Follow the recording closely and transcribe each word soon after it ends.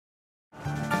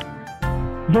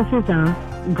This is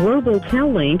a Global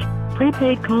Tel-Link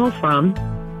prepaid call from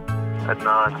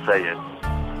Adnan Sayed.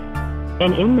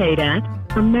 an inmate at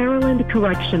a Maryland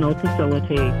Correctional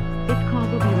Facility. This call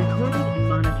will be recorded and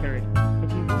monitored.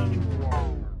 If you wish to...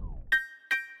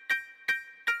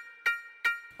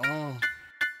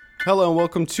 Hello and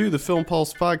welcome to the Film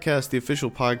Pulse Podcast, the official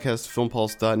podcast of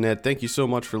filmpulse.net. Thank you so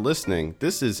much for listening.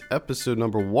 This is episode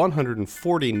number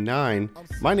 149.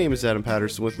 My name is Adam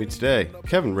Patterson. With me today,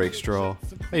 Kevin Rakestraw.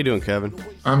 How you doing, Kevin?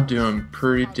 I'm doing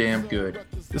pretty damn good.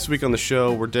 This week on the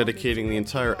show, we're dedicating the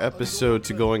entire episode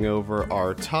to going over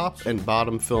our top and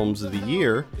bottom films of the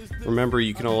year. Remember,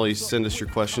 you can always send us your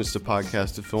questions to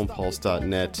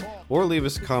podcast@filmpulse.net or leave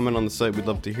us a comment on the site. We'd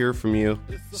love to hear from you.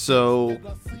 So,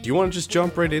 do you want to just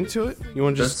jump right into it? You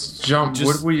want to Let's jump.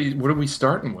 What are we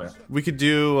starting with? We could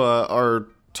do our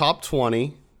top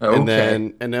 20,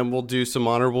 Okay. and then we'll do some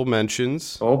honorable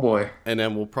mentions, Oh boy. and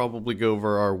then we'll probably go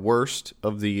over our worst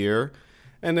of the year,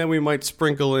 and then we might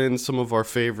sprinkle in some of our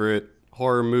favorite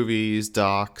horror movies,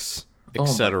 docs,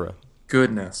 etc.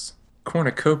 Goodness.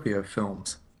 Cornucopia of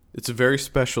films. It's a very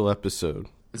special episode.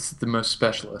 This is the most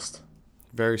specialist.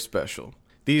 Very special.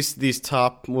 These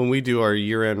top, when we do our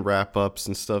year-end wrap-ups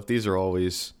and stuff, these are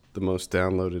always the most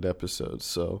downloaded episodes.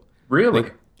 So,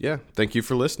 Really? thank you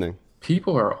for listening.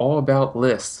 People are all about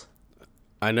lists.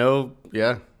 I know,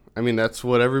 yeah. I mean, that's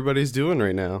what everybody's doing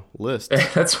right now. Lists.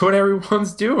 That's what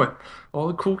everyone's doing. All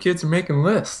the cool kids are making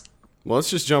lists. Well, let's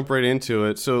just jump right into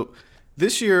it. So,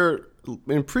 this year,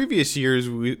 in previous years,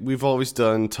 we've always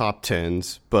done top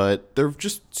 10s, but there are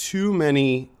just too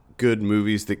many good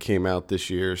movies that came out this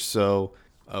year. So,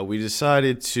 we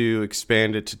decided to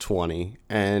expand it to 20.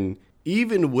 And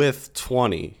even with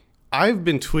 20, I've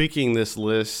been tweaking this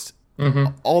list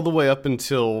all the way up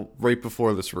until right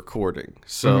before this recording.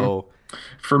 So,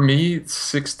 For me,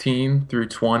 16 through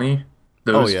 20,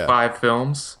 those yeah. 5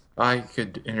 films, I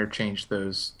could interchange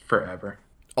those forever.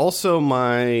 also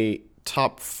my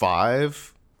top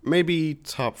 5, maybe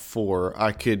top 4,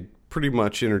 I could pretty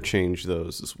much interchange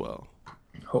those as well.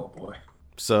 Oh boy.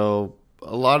 So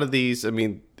a lot of these, I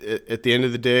mean, at the end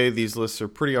of the day, these lists are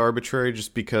pretty arbitrary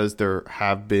just because there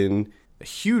have been a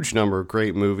huge number of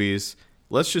great movies.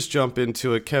 Let's just jump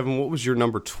into it. Kevin, what was your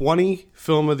number 20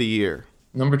 film of the year?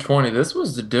 Number 20, this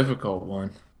was the difficult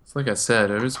one. It's like I said,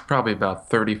 there was probably about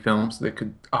 30 films that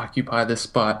could occupy this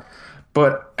spot.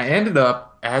 But I ended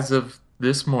up, as of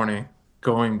this morning,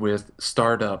 going with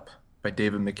Startup by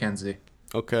David Mackenzie.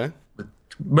 Okay.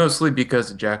 Mostly because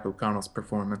of Jack O'Connell's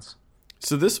performance.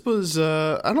 So this was,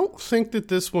 I don't think that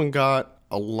this one got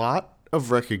a lot of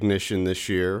recognition this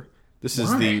year. This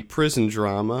is the Why? prison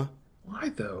drama. Why,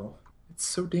 though? It's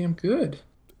so damn good.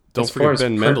 Don't As far forget as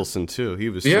Ben Mendelsohn, too. He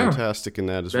was Yeah. fantastic in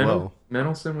that as well.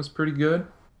 Mendelsohn was pretty good.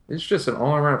 It's just an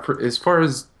all-around... As far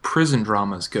as prison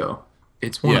dramas go,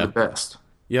 it's one Yeah. of the best.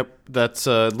 Yep, that's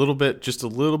just a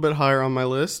little bit higher on my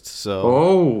list. So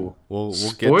Oh, we'll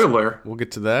spoiler. we'll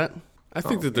get to that. I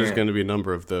think that there's man. going to be a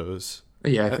number of those.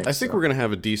 Yeah, I think we're going to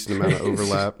have a decent amount of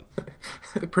overlap.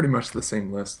 pretty much the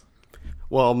same list.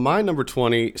 Well, my number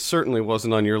 20 certainly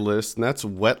wasn't on your list, and that's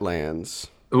Wetlands.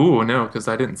 Ooh, no, because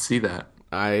I didn't see that.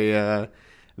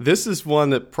 This is one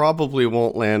that probably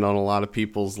won't land on a lot of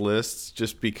people's lists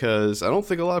just because I don't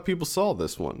think a lot of people saw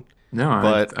this one. No,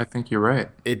 But- I think you're right.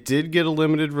 It did get a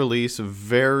limited release, a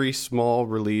very small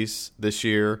release this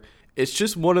year. It's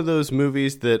just one of those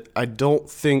movies that I don't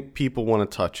think people want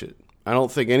to touch it. I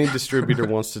don't think any distributor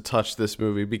wants to touch this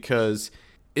movie because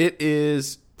it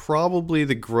is probably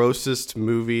the grossest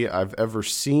movie I've ever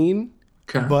seen.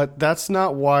 Okay. But that's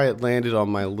not why it landed on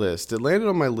my list. It landed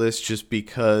on my list just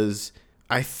because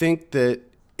I think that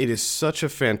it is such a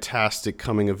fantastic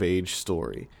coming-of-age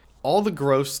story. All the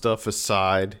gross stuff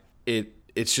aside,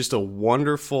 it's just a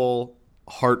wonderful,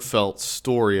 heartfelt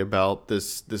story about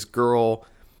this girl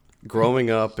growing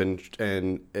up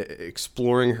and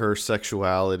exploring her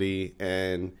sexuality,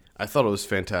 and I thought it was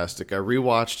fantastic. I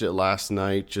rewatched it last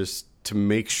night just to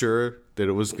make sure that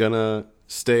it was gonna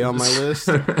stay on my list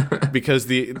because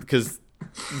the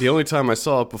only time I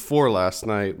saw it before last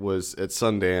night was at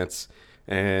Sundance,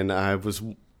 and I was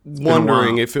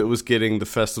wondering if it was getting the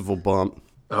festival bump.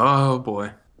 Oh,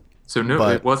 boy. So, no,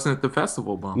 But- it wasn't the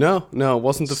festival bump. No, it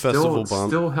wasn't the festival bump.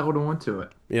 Still held on to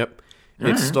it. Yep.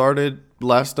 Alright. It started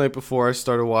last night before I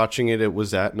started watching it. It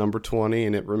was at number 20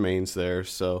 and it remains there.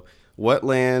 So,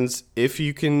 Wetlands, if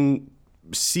you can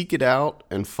seek it out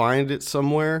and find it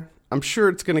somewhere, I'm sure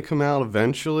it's going to come out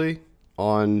eventually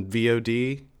on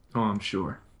VOD. Oh, I'm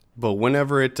sure. But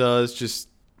whenever it does, just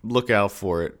look out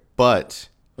for it. But,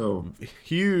 Oh,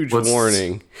 huge What's-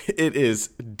 warning, it is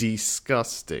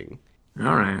disgusting.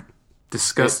 all right.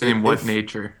 Disgusting in what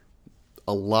nature?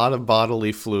 A lot of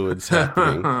bodily fluids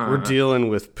happening. We're dealing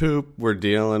with poop. We're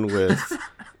dealing with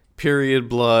period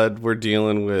blood. We're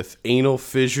dealing with anal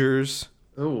fissures.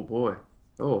 Oh boy.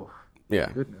 Oh.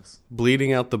 Yeah. Goodness.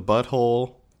 Bleeding out the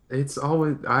butthole. It's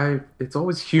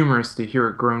always humorous to hear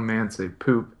a grown man say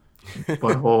poop,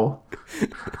 butthole.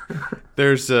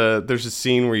 There's a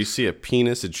scene where you see a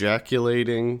penis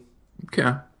ejaculating.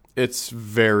 Okay. It's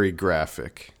very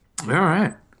graphic. All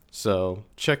right. So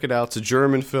check it out. It's a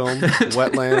German film,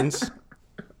 Wetlands.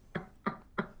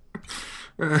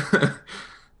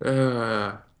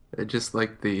 I just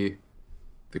like the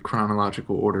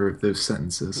chronological order of those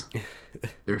sentences.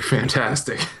 They're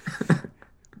fantastic.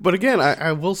 But again,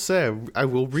 I will say, I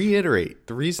will reiterate,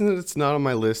 the reason that it's not on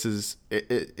my list is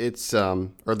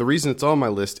or the reason it's on my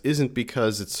list isn't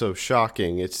because it's so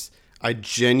shocking. I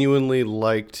genuinely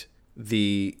liked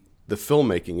the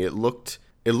filmmaking.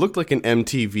 It looked like an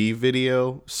MTV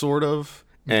video, sort of,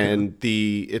 and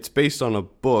it's based on a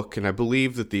book, and I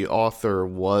believe that the author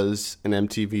was an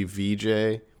MTV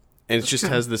VJ, and it just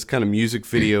has this kind of music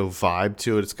video vibe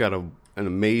to it. It's got an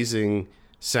amazing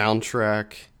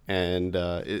soundtrack, and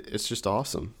it's just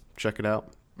awesome. Check it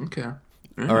out. Okay.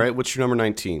 All right, what's your number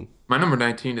 19? My number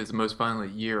 19 is The Most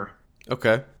Violent Year.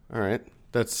 Okay, all right.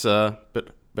 That's a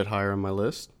bit higher on my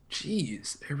list.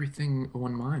 Jeez, everything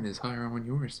on mine is higher on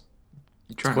yours.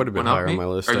 You trying quite to a bit one-up higher me? on my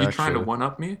list, Are you actually. trying to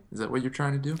one-up me? Is that what you're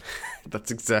trying to do?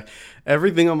 That's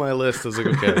everything on my list. I was like,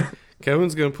 okay,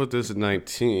 Kevin's going to put this at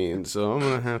 19, so I'm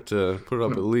going to have to put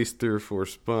up at least 3 or 4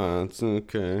 spots.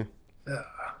 Okay.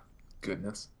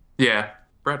 Goodness. Yeah,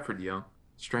 Bradford Young.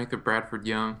 Strength of Bradford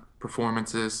Young.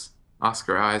 Performances.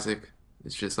 Oscar Isaac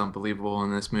is just unbelievable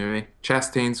in this movie.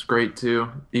 Chastain's great too,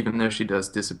 even though she does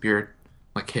disappear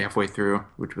like halfway through,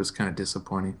 which was kind of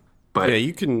disappointing. But yeah,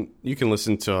 you can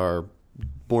listen to our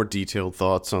more detailed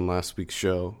thoughts on last week's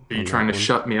show. Are you trying to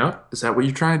shut me up? Is that what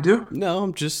you're trying to do? No,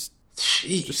 I'm just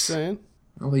Jeez. saying.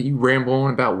 I'll let you ramble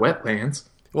on about wetlands.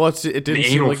 Well, it didn't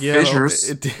seem Anal like you fissures.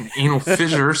 had Anal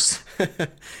fissures.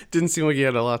 didn't seem like you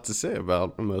had a lot to say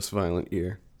about The Most Violent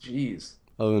Year, Jeez.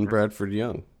 other than Bradford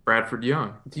Young. Bradford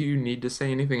Young. Do you need to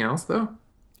say anything else though?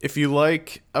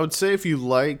 I would say if you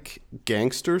like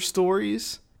gangster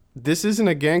stories, this isn't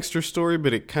a gangster story,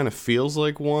 but it kind of feels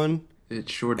like one. It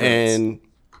sure does. And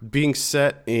being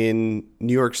set in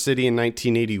New York City in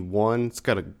 1981,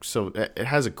 it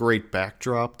has a great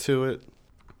backdrop to it.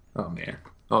 Oh man.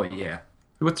 Oh yeah.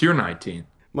 What's your 19?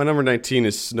 My number 19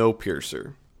 is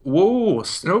Snowpiercer. Whoa,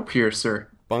 Snowpiercer.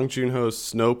 Bong Joon-ho's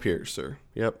Snowpiercer.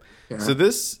 Yep. Yeah. So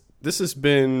this has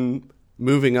been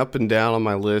moving up and down on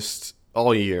my list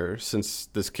all year since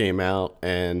this came out,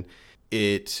 and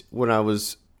when I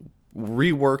was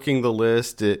reworking the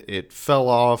list, it fell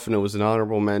off and it was an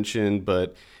honorable mention,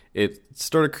 but it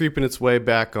started creeping its way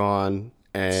back on,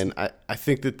 and I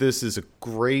think that this is a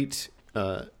great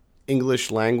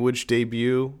English language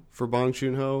debut for Bong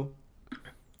Joon-ho.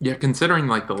 Yeah, considering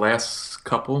like the last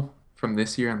couple from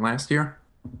this year and last year,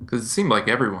 because it seemed like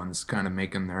everyone's kind of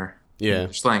making their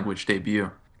English language debut. I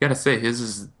gotta say, his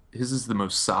is the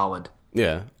most solid.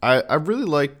 Yeah, I really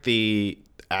like the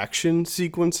action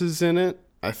sequences in it.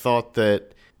 I thought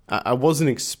that I wasn't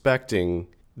expecting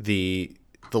the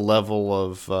level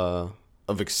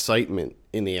of excitement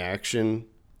in the action,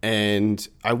 and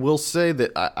I will say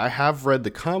that I have read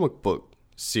the comic book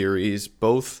series,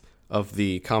 both of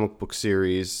the comic book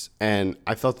series, and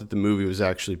I thought that the movie was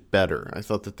actually better. I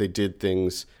thought that they did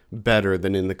things better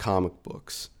than in the comic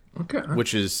books. Okay.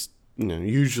 Which is,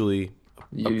 usually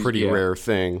a pretty rare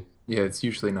thing. Yeah, it's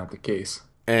usually not the case.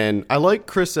 And I like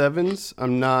Chris Evans.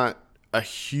 I'm not a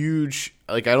huge,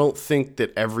 I don't think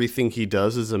that everything he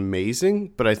does is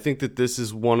amazing, but I think that this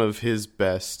is one of his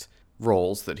best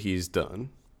roles that he's done.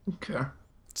 Okay.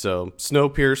 So,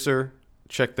 Snowpiercer,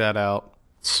 check that out.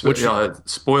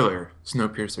 Spoiler,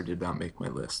 Snowpiercer did not make my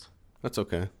list. That's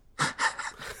okay.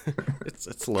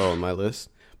 It's low on my list.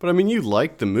 But I mean, you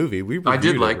liked the movie. I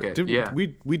did like it. Yeah.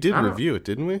 We did review it,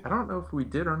 didn't we? I don't know if we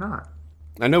did or not.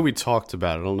 I know we talked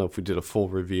about it. I don't know if we did a full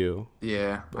review.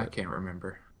 Yeah, I can't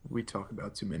remember. We talk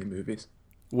about too many movies.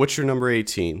 What's your number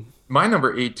 18? My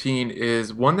number 18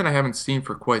 is one that I haven't seen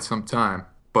for quite some time,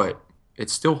 but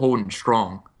it's still holding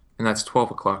strong, and that's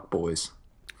 12 O'Clock Boys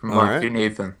from Mark and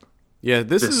Nathan. Yeah,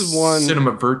 this is one...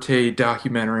 Cinema Verte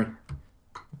documentary.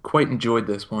 Quite enjoyed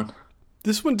this one.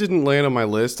 This one didn't land on my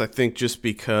list, I think, just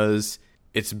because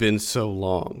it's been so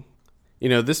long.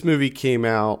 This movie came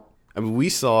out... I mean, we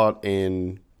saw it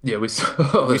in... Yeah, we saw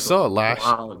it last...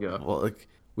 a while ago. Well,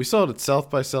 we saw it at South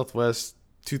by Southwest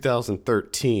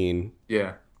 2013.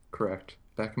 Yeah, correct.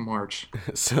 Back in March.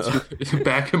 So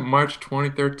Back in March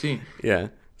 2013. yeah.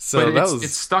 So But that it's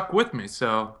was stuck with me,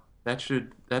 so that's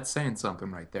saying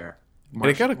something right there. and it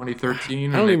March got a, 2013.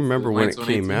 I don't and even remember when lands it on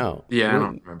came 18. out. Yeah, I When-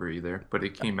 don't remember either, but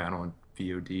it came out on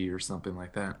VOD or something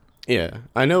like that. Yeah,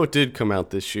 I know it did come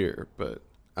out this year, but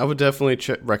I would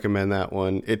definitely recommend that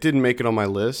one. It didn't make it on my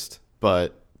list,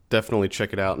 but definitely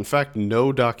check it out. In fact,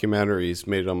 no documentaries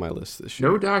made it on my list this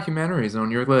year. No documentaries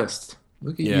on your list.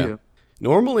 Look at Yeah. you.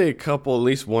 Normally a couple, at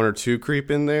least one or two creep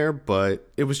in there, but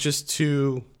it was just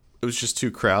too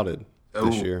crowded this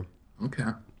Oh. year. Okay.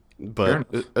 But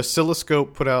Fair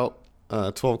Oscilloscope put out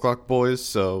 12 O'Clock Boys,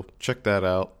 so check that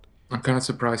out. I'm kind of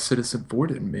surprised Citizen 4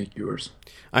 didn't make yours.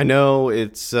 I know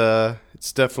it's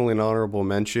definitely an honorable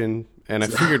mention, and I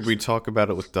figured we'd talk about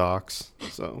it with Docs.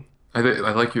 So, I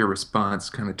like your response.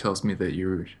 Kind of tells me that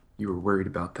you were worried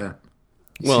about that.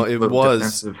 You well, seemed a it little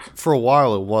was defensive. for a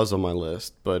while. It was on my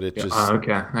list, but it just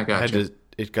Okay, I got had you. to.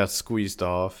 It got squeezed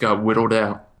off. Got whittled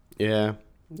out. Yeah.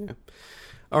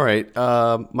 All right.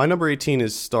 My number 18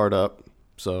 is Startup.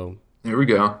 So Here we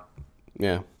go.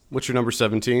 yeah. What's your number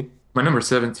 17? My number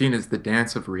 17 is The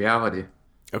Dance of Reality.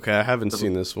 Okay, I haven't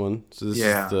seen this one. So this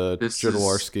Yeah, is the this is-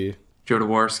 Jodorowsky.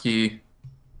 Jodorowsky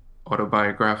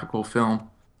autobiographical film.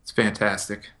 It's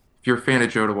fantastic. If you're a fan of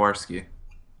Jodorowsky,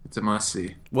 it's a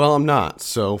must-see. Well, I'm not,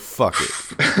 so fuck it.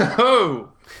 Oh!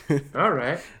 All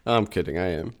right. I'm kidding. I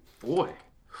am. Boy.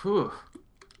 Whew.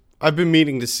 I've been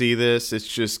meaning to see this. It's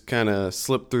just kind of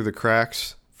slipped through the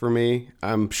cracks for me.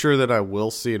 I'm sure that I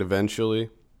will see it eventually.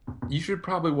 You should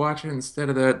probably watch it instead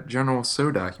of that General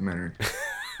So documentary.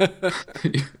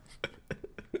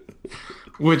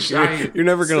 Which You're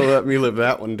never going to let me live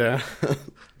that one down.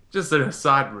 Just an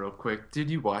aside real quick. Did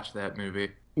you watch that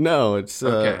movie? No, it's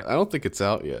Okay. I don't think it's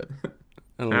out yet.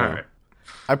 I don't All know. right.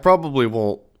 I probably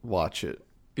won't watch it.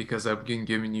 Because I've been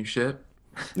giving you shit?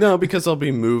 No, because I'll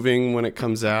be moving when it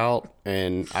comes out,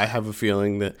 and I have a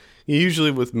feeling that usually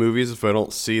with movies, if I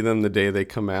don't see them the day they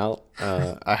come out,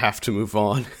 I have to move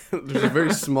on. There's a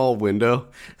very small window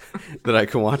that I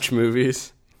can watch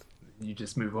movies. You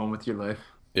just move on with your life.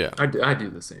 Yeah. I do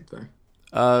the same thing.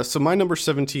 So my number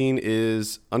 17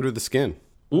 is Under the Skin.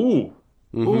 Ooh.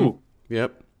 Ooh.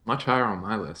 Yep. Much higher on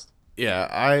my list. Yeah,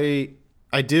 I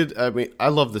mean, I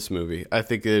love this movie. I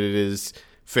think that it is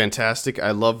fantastic.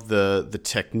 I love the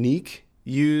technique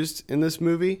used in this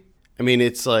movie. I mean,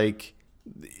 it's like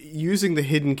using the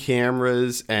hidden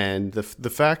cameras and the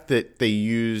fact that they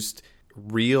used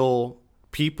real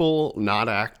people, not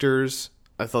actors.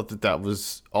 I thought that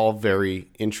was all very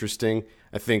interesting.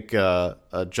 I think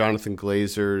Jonathan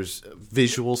Glazer's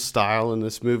visual style in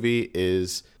this movie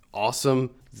is awesome.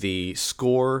 The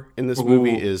score in this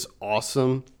movie is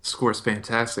awesome. Score's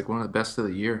fantastic. One of the best of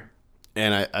the year.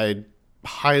 And I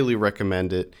highly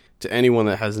recommend it to anyone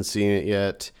that hasn't seen it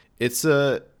yet. It's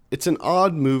an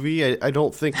odd movie. I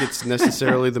don't think it's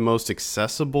necessarily the most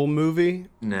accessible movie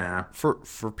Nah. for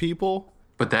people.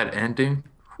 But that ending?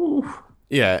 Whew.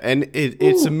 Yeah, and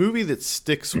it's a movie that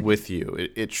sticks with you.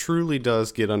 It truly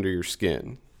does get under your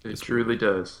skin. It truly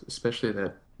does. Especially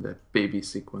that baby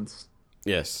sequence.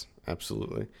 Yes,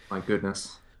 absolutely. My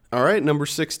goodness. All right, number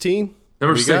 16.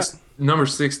 Number What do you got? Number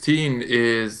 16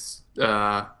 is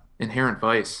Inherent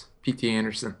Vice. P.T.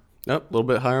 Anderson. Oh, a little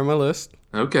bit higher on my list.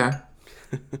 Okay.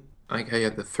 I think I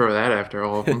had to throw that after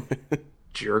all of them.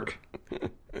 Jerk.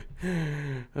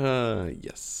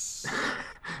 Yes.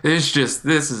 This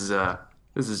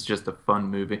is just a fun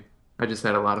movie. I just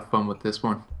had a lot of fun with this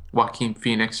one. Joaquin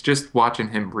Phoenix, just watching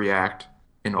him react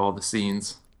in all the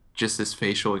scenes, just his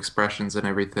facial expressions and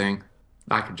everything.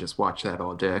 I could just watch that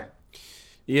all day.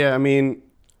 Yeah, I mean,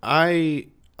 I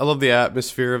love the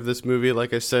atmosphere of this movie.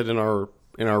 Like I said in our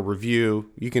review,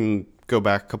 you can go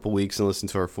back a couple weeks and listen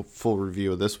to our full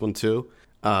review of this one too.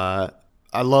 I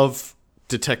love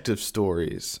detective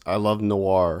stories. I love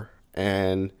noir,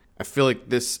 and I feel like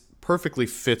this perfectly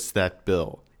fits that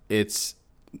bill. It's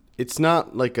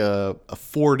not like a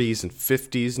 40s and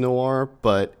 50s noir,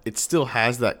 but it still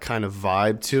has that kind of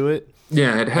vibe to it.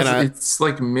 Yeah, it has. And It's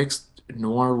like mixed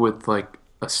noir with like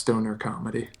a stoner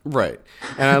comedy. Right.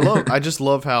 And I just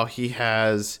love how he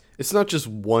has, it's not just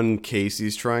one case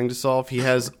he's trying to solve. He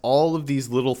has all of these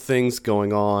little things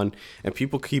going on, and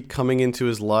people keep coming into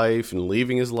his life and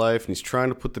leaving his life, and he's trying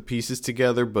to put the pieces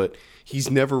together, but he's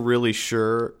never really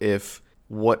sure if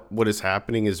what is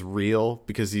happening is real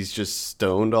because he's just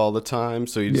stoned all the time.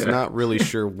 So he's not really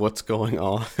sure what's going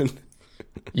on.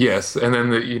 Yes, and then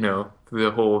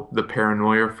the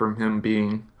paranoia from him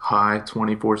being high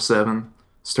 24/7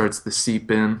 starts to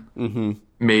seep in. Mm-hmm.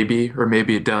 Maybe or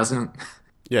maybe it doesn't.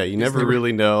 Yeah, you never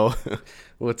really know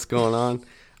what's going on.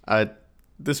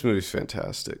 This movie's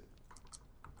fantastic.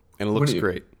 And it What looks do you-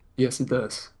 great. Yes, it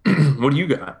does. What do you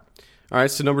got? All right,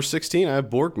 so number 16, I have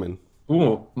Borgman.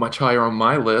 Ooh, much higher on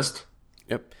my list.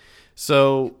 Yep.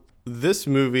 So this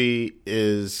movie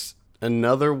is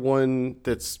another one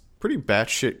that's pretty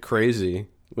batshit crazy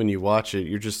when you watch it.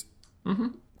 You're just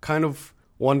kind of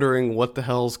wondering what the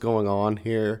hell's going on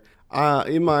here.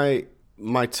 In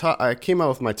my top, I came out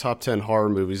with my top 10 horror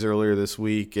movies earlier this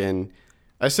week, and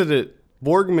I said that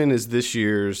Borgman is this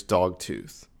year's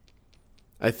Dogtooth.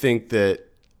 I think that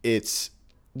it's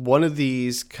one of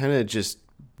these kind of just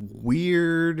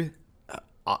weird,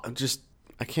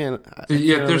 I can't.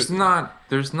 Yeah, there's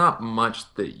not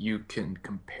much that you can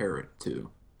compare it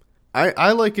to.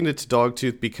 I likened it to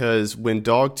Dogtooth because when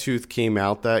Dogtooth came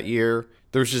out that year,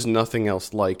 there was just nothing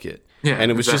else like it. Yeah,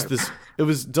 and it was exactly. just this. It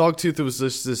was Dogtooth. It was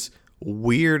just this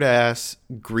weird ass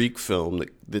Greek film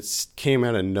that came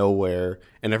out of nowhere,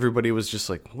 and everybody was just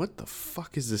like, "What the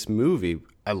fuck is this movie?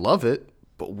 I love it,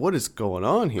 but what is going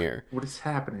on here?" What is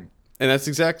happening? And that's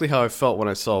exactly how I felt when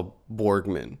I saw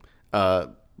Borgman.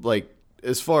 Like,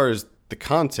 as far as the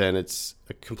content, it's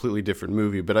a completely different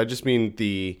movie, but I just mean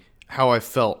how I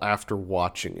felt after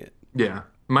watching it. Yeah.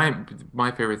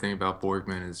 My favorite thing about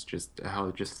Borgman is just how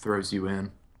it just throws you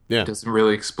in. Yeah. It doesn't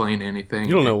really explain anything.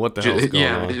 You don't know what the hell's going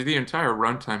yeah, on. the entire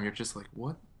runtime, you're just like,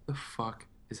 what the fuck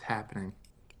is happening?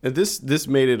 And this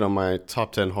made it on my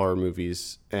top 10 horror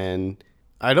movies, and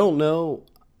I don't know,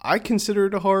 I consider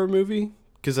it a horror movie,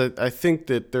 because I think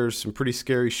that there's some pretty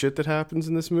scary shit that happens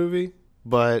in this movie,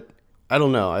 but I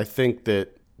don't know, I think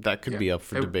that could be up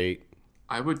for debate.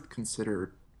 I would consider it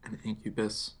an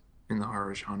incubus in the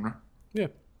horror genre. Yeah.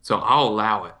 So I'll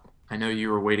allow it. I know you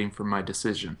were waiting for my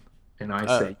decision, and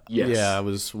I say yes. Yeah, I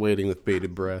was waiting with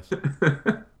bated breath.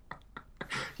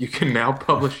 You can now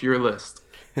publish your list.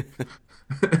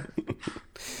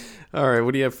 All right,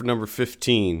 what do you have for number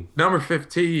 15? Number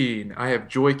 15, I have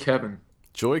Joy Kevin.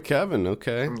 Joy Kevin,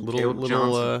 okay. Caleb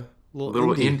Johnson.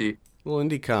 Little indie. Little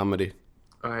indie comedy.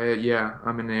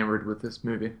 I'm enamored with this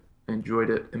movie. I enjoyed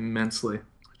it immensely.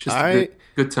 Just a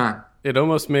good time. It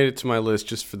almost made it to my list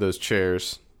just for those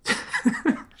chairs.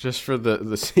 Just for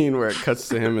the scene where it cuts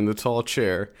to him in the tall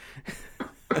chair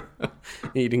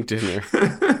eating dinner.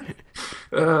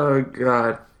 Oh,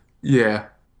 God. Yeah.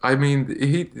 I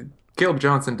mean, Caleb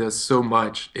Johnson does so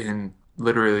much in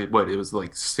literally, it was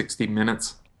like 60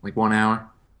 minutes, like 1 hour.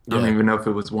 I don't even know if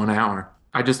it was 1 hour.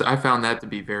 I found that to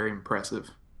be very impressive.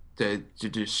 To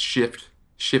just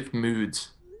shift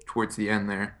moods towards the end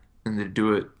there, and to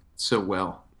do it so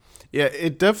well. Yeah,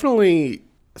 it definitely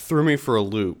threw me for a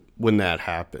loop when that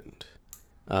happened.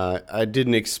 I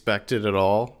didn't expect it at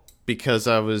all because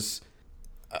I was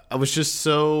just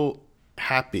so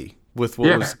happy with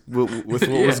what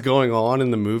was going on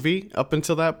in the movie up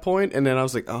until that point, and then I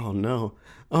was like, oh no.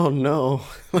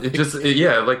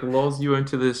 It lulls you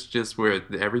into this just where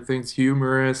everything's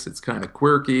humorous, it's kind of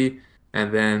quirky,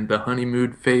 and then the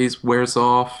honeymoon phase wears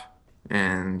off,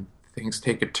 and things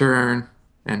take a turn,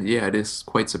 and yeah, it is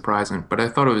quite surprising, but I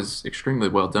thought it was extremely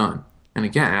well done. And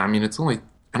again, I mean, it's only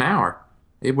an hour.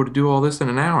 Able to do all this in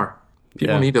an hour.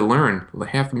 People need to learn. Like,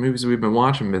 half the movies we've been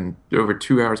watching have been over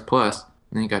 2 hours plus,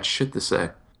 and then you got shit to say.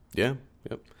 Yeah,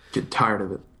 yep. Get tired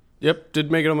of it. Yep,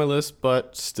 did make it on my list,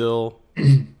 but still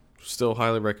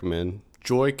highly recommend.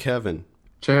 Joy Kevin.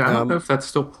 Jay, I don't know if that's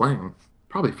still playing.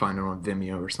 Probably find it on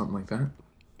Vimeo or something like that.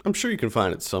 I'm sure you can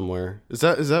find it somewhere. Is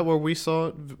that where we saw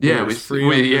it? Yeah, it was free.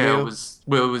 On it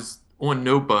was on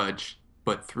No Budge,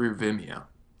 but through Vimeo.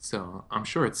 So I'm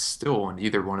sure it's still on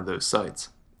either one of those sites.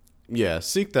 Yeah,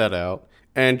 seek that out.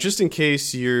 And just in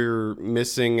case you're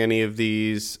missing any of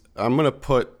these, I'm gonna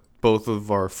put both of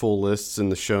our full lists in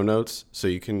the show notes so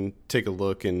you can take a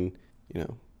look and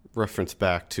reference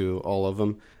back to all of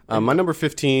them. My number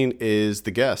 15 is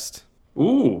The Guest.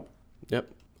 Ooh.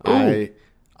 Yep. Ooh.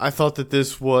 I thought that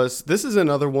this is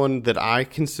another one that I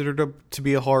considered to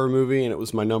be a horror movie, and it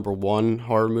was my number 1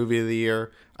 horror movie of the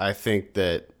year. I think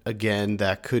that, again,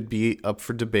 that could be up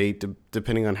for debate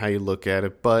depending on how you look at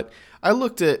it. But I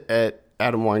looked at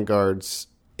Adam Weingard's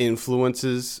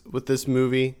influences with this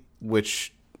movie,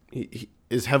 which he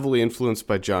is heavily influenced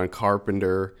by John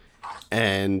Carpenter,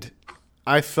 and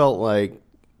I felt like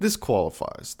this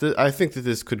qualifies. I think that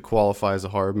this could qualify as a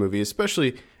horror movie,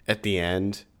 especially at the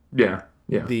end. Yeah.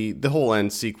 Yeah. The whole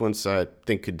end sequence, I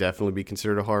think, could definitely be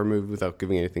considered a horror movie without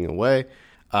giving anything away.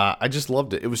 I just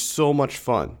loved it. It was so much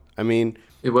fun. I mean,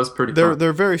 it was pretty fun. There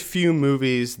are very few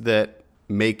movies that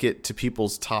make it to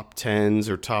people's top 10s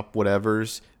or top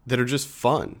whatevers that are just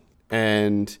fun.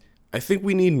 And I think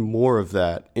we need more of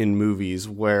that in movies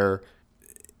where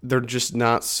they're just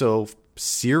not so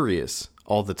serious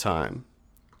all the time.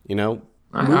 You know,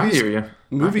 I hear you.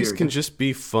 Movies can just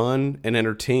be fun and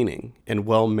entertaining and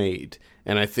well made.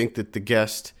 And I think that The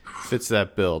Guest fits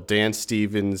that bill. Dan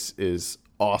Stevens is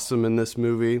awesome in this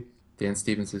movie. Dan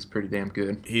Stevens is pretty damn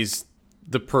good. He's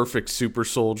the perfect super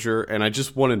soldier, and I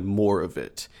just wanted more of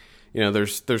it. You know,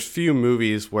 there's few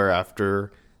movies where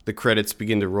after the credits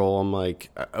begin to roll, I'm like,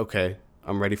 okay,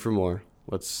 I'm ready for more.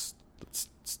 Let's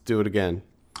do it again.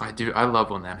 I love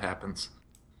when that happens.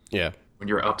 Yeah. When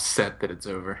you're upset that it's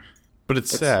over. But it's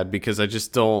sad because I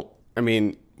just don't. I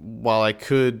mean, while they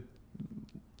could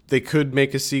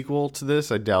make a sequel to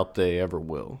this, I doubt they ever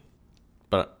will.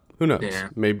 But who knows? Yeah.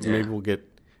 Maybe we'll get.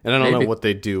 And I don't know what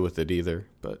they do with it either.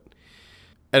 But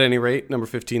at any rate, number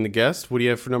 15, The Guest. What do you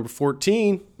have for number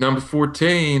 14? Number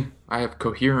 14, I have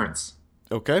Coherence.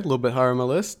 Okay, a little bit higher on my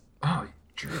list. Oh, you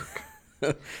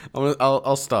jerk.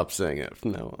 I'll stop saying it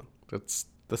from now on. That's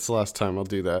the last time I'll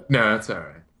do that. No, that's all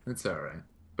right. That's all right.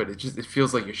 But it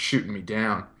feels like you're shooting me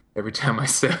down every time I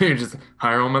say it. You're just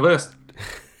higher on my list.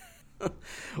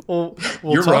 Well,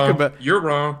 you're talk wrong. about. You're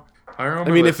wrong. Higher on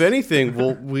my I mean, list. if anything,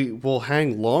 we'll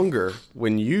hang longer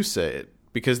when you say it,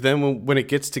 because then when it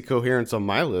gets to Coherence on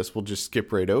my list, we'll just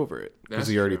skip right over it because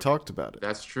we already talked about it.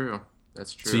 That's true.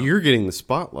 That's true. So you're getting the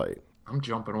spotlight. I'm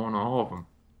jumping on all of them.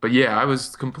 But yeah, I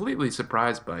was completely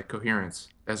surprised by Coherence,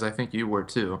 as I think you were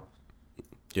too.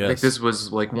 Yes. I think this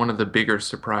was like one of the bigger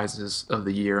surprises of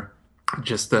the year.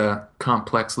 Just a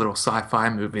complex little sci-fi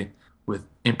movie with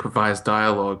improvised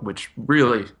dialogue, which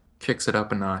really kicks it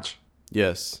up a notch.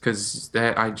 Yes. Because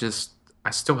I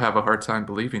still have a hard time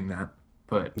believing that.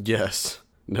 But yes,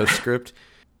 no script.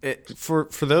 For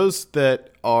those that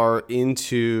are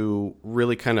into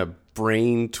really kind of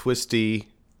brain twisty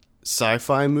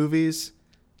sci-fi movies,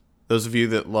 those of you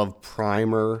that love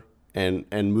Primer and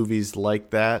movies like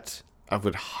that, I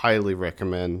would highly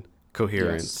recommend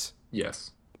Coherence.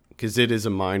 Yes. Because it is a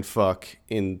mind fuck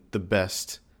in the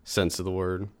best sense of the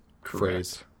word. Correct.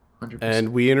 Phrase. 100%. And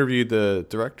we interviewed the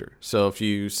director. So if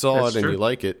you saw That's it and true. you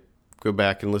like it, go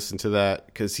back and listen to that,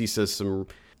 because he says some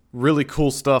really cool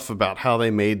stuff about how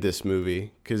they made this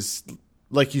movie. Because,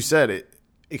 like you said, it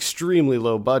extremely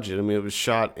low budget. I mean, it was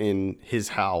shot in his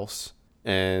house,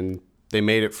 and they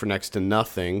made it for next to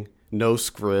nothing, no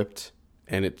script,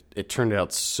 and it turned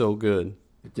out so good.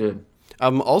 It did.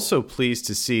 I'm also pleased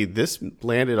to see this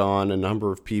landed on a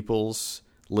number of people's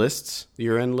lists,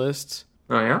 year-end lists.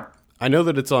 Oh, yeah? I know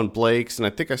that it's on Blake's, and I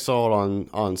think I saw it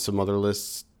on some other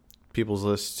lists, people's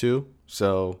lists too.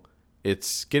 So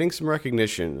it's getting some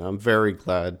recognition. I'm very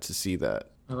glad to see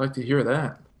that. I'd like to hear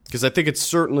that. Because I think it's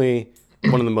certainly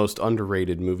one of the most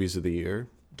underrated movies of the year.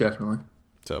 Definitely.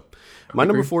 So my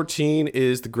number 14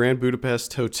 is The Grand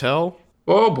Budapest Hotel,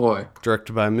 Oh, boy.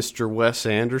 directed by Mr. Wes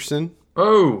Anderson.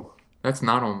 Oh, that's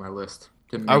not on my list.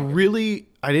 Didn't make it.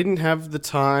 I didn't have the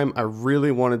time. I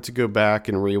really wanted to go back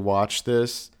and rewatch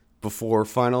this before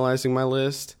finalizing my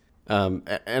list. And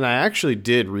I actually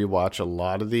did rewatch a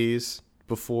lot of these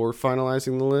before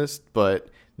finalizing the list, but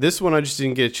this one I just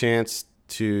didn't get a chance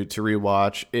to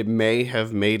rewatch. It may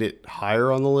have made it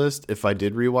higher on the list if I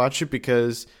did rewatch it,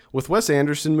 because with Wes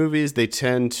Anderson movies, they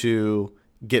tend to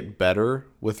get better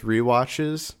with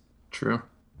rewatches. True.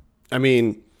 I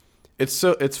mean,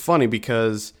 it's funny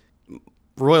because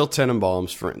Royal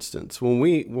Tenenbaums, for instance, when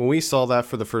we saw that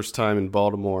for the first time in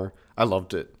Baltimore, I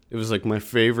loved it. It was like my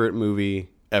favorite movie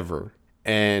ever.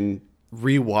 And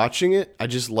rewatching it, I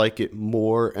just like it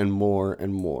more and more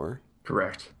and more.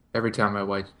 Correct. Every time I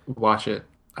watch it.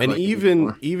 I And like it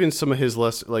more. even some of his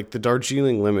less, like the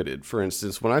Darjeeling Limited, for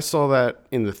instance, when I saw that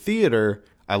in the theater,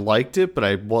 I liked it, but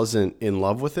I wasn't in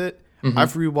love with it. Mm-hmm.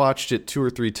 I've rewatched it 2 or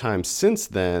 3 times since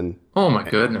then, Oh, my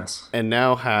goodness. and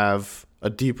now have a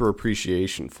deeper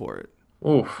appreciation for it.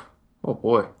 Oof. Oh,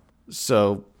 boy.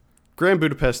 So, Grand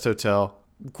Budapest Hotel,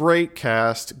 great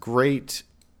cast, great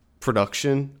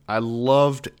production. I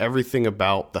loved everything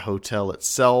about the hotel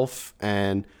itself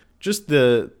and just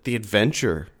the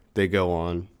adventure they go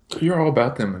on. You're all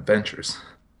about them adventures.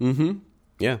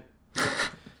 Yeah.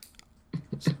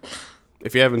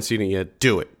 If you haven't seen it yet,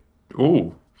 do it.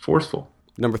 Ooh, forceful.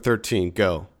 Number 13,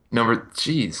 go. Number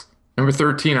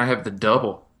 13, I have The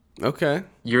Double. Okay.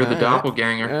 You're the All right.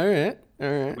 doppelganger. All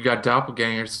right. We got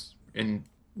doppelgangers, and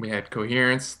we had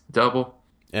Coherence, Double,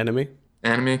 Enemy?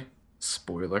 Enemy,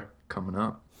 spoiler, coming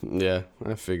up. Yeah,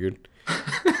 I figured.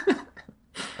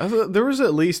 I thought there was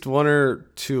at least 1 or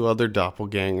 2 other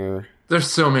doppelganger There's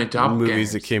so many doppelgangers.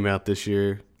 movies that came out this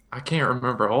year. I can't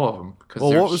remember all of them because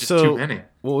Well, there's just too many.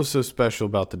 what was so special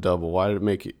about The Double? Why did it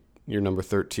make it your number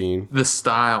 13? The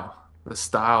style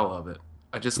of it.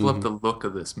 I just love the look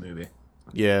of this movie.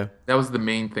 Yeah. That was the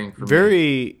main thing for me.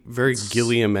 Very, very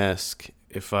Gilliam-esque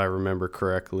if I remember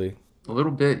correctly. A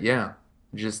little bit, yeah.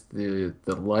 Just the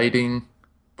lighting,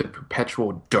 the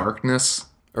perpetual darkness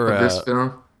Or of this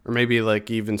film. or maybe like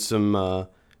even some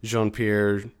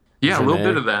Jean-Pierre Yeah, a little Jeunet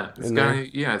bit of that. in there.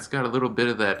 It's got a little bit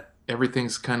of that.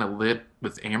 Everything's kind of lit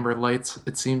with amber lights,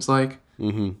 it seems like.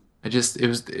 Mm-hmm.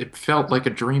 It felt like a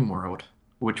dream world,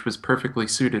 which was perfectly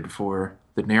suited for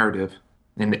the narrative.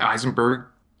 And Eisenberg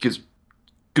gives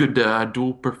good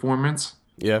dual performance,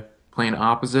 Yeah. playing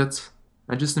opposites.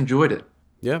 I just enjoyed it.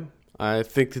 Yeah. I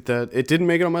think that it didn't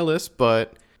make it on my list,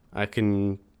 but I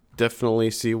can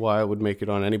definitely see why it would make it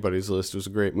on anybody's list. It was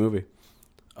a great movie.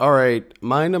 All right,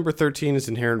 my number 13 is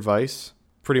Inherent Vice,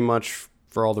 pretty much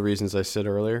for all the reasons I said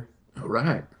earlier. All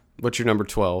right. What's your number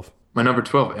 12? My number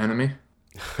 12, Enemy.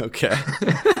 Okay.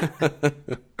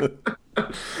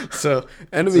 So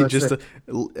Enemy's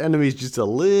just a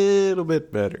little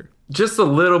bit better. Just a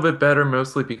little bit better,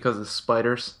 mostly because of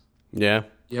spiders. Yeah.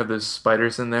 You have those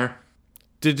spiders in there.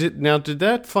 Did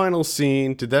that final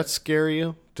scene, did that scare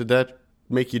you? Did that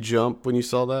make you jump when you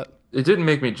saw that? It didn't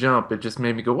make me jump. It just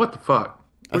made me go, what the fuck?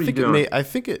 What are you doing? I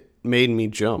think it made me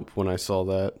jump when I saw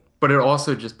that. But it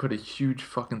also just put a huge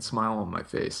fucking smile on my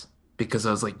face. Because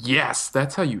I was like, yes,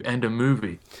 that's how you end a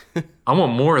movie. I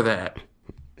want more of that.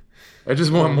 I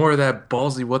just want more of that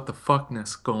ballsy what the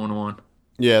fuckness going on.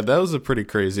 Yeah, that was a pretty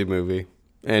crazy movie.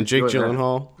 And Jake Enjoyed that.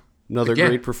 Gyllenhaal, another Again.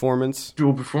 great performance.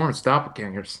 Dual performance,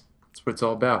 doppelgangers. That's what it's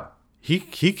all about. He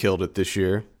killed it this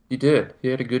year. He did. He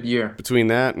had a good year. Between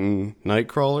that and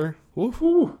Nightcrawler. Woof.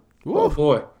 Ooh. Oh Woof.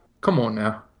 boy. Come on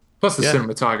now. Plus the Yeah.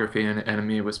 cinematography in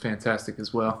Enemy was fantastic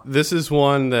as well. This is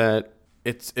one that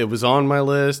it was on my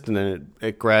list, and then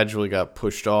it gradually got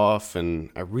pushed off, and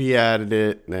I re-added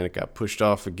it, and then it got pushed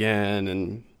off again,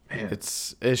 and Man.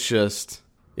 it's just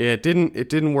it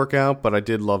didn't work out, but I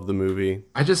did love the movie.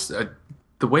 I just,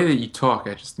 the way that you talk,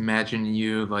 I just imagine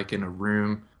you like in a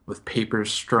room with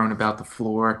papers strewn about the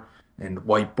floor and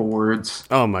whiteboards.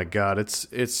 Oh my god, it's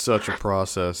such a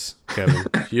process, Kevin.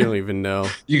 You don't even know.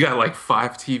 You got like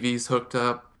 5 TVs hooked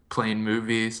up, playing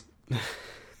movies,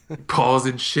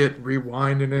 pausing shit,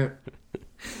 rewinding it.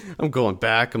 I'm going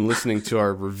back. I'm listening to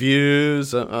our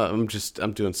reviews. I'm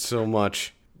doing so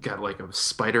much. Got like a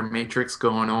spider matrix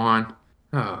going on.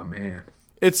 Oh man.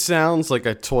 It sounds like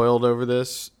I toiled over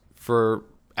this for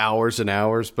hours and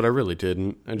hours, but I really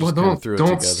didn't. I just kind of threw it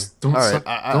together. Don't, All right, suck,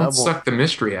 I don't won't- suck the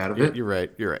mystery out of it. You're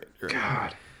right.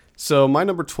 God. So my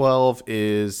number 12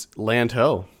 is Land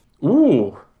Ho.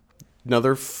 Ooh.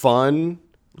 Another fun,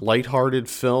 lighthearted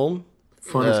film.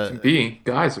 Fun as can be.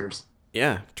 Geysers.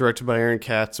 Yeah, directed by Aaron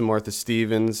Katz and Martha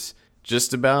Stevens.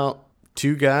 Just about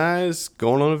 2 guys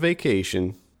going on a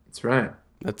vacation. That's right.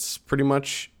 That's pretty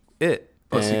much it.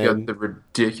 Plus you got And, the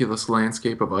ridiculous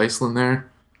landscape of Iceland there.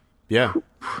 yeah,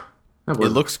 That it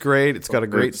was looks great. It's got a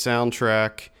great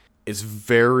soundtrack. It's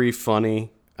very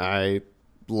funny. I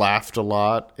laughed a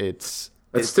lot. It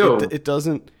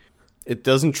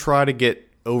doesn't try to get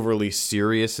overly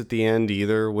serious at the end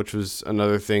either, which was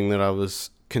another thing that I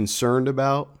was concerned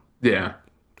about. yeah.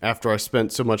 After I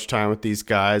spent so much time with these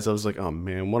guys, I was like, oh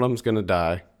man, one of them's going to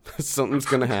die. Something's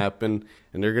going to happen,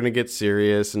 and they're going to get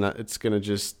serious, and it's going to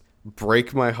just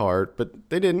break my heart. But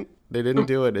they didn't. They didn't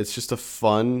do it. It's just a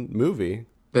fun movie.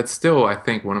 That's still, I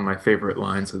think, one of my favorite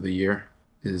lines of the year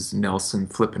is Nelson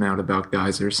flipping out about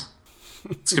geysers.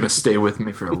 It's going to stay with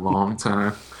me for a long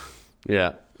time.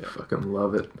 Yeah. I fucking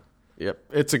love it. Yep.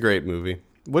 It's a great movie.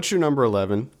 What's your number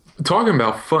 11? Talking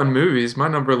about fun movies, my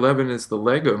number 11 is the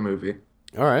Lego movie.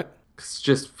 All right. It's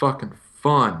just fucking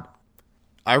fun.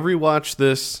 I rewatched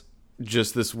this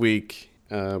just this week,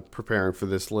 preparing for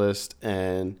this list,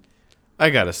 and I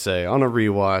gotta say, on a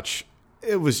rewatch,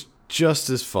 it was just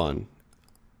as fun.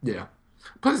 Yeah.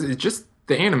 Plus, it's just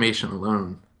the animation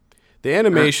alone. The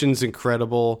animation's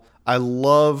incredible. I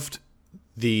loved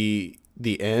the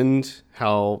end,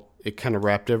 how it kind of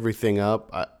wrapped everything up.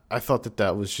 I thought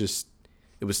that was just,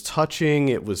 it was touching,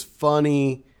 it was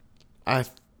funny.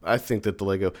 I think that the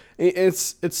Lego, it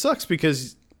sucks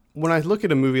because when I look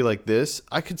at a movie like this,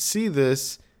 I could see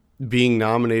this being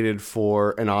nominated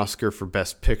for an Oscar for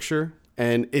Best Picture,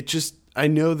 and I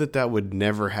know that would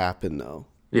never happen though.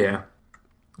 Yeah.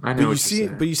 I know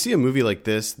But you see a movie like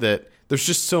this that there's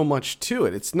just so much to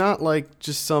it. It's not like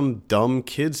just some dumb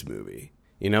kids movie.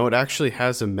 You know, it actually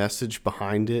has a message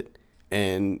behind it,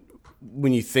 and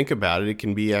when you think about it, it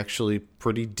can be actually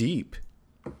pretty deep.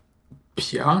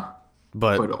 Yeah.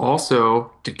 But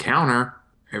also, to counter,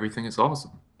 everything is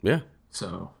awesome. Yeah,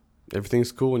 So,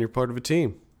 everything's cool when you're part of a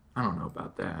team. I don't know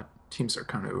about that. Teams are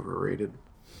kind of overrated.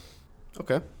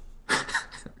 Okay.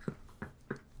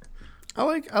 I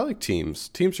like teams.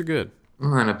 Teams are good.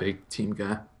 I'm not a big team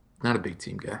guy. Not a big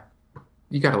team guy.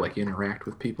 You gotta like interact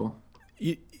with people.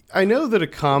 I know that a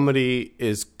comedy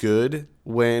is good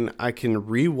when I can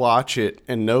rewatch it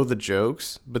and know the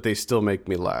jokes, but they still make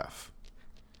me laugh.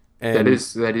 And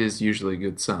That is usually a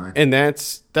good sign. And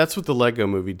that's what the Lego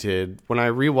Movie did. When I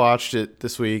rewatched it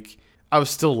this week, I was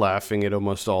still laughing at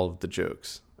almost all of the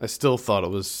jokes. I still thought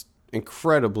it was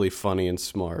incredibly funny and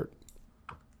smart.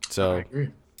 I So agree.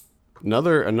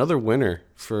 another winner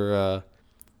for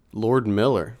Lord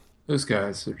Miller. Those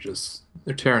guys are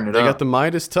they're tearing it They up. got the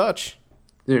Midas touch.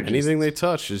 They're Anything they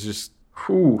touch is just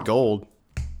Whew. gold.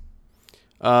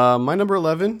 My number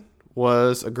 11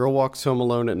 was A Girl Walks Home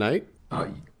Alone at Night. Oh,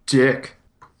 you dick.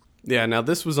 Yeah, now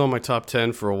this was on my top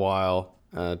 10 for a while.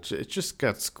 It just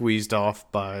got squeezed off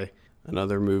by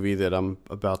another movie that I'm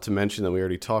about to mention that we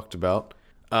already talked about.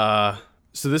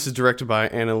 So this is directed by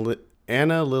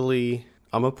Anna Lily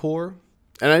Amapour.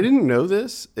 And I didn't know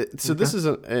this. This is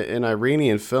an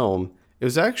Iranian film. It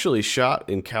was actually shot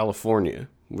in California,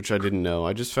 which I didn't know.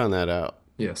 I just found that out.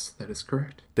 Yes, that is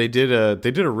correct. They did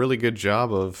a really good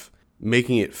job of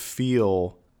making it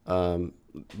feel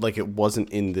like it wasn't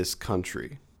in this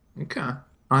country. Okay.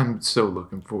 I'm so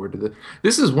looking forward to this.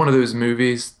 This is one of those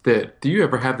movies that, do you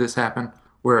ever have this happen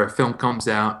where a film comes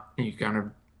out and you kind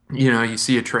of, you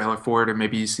see a trailer for it or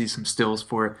maybe you see some stills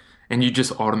for it and you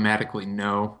just automatically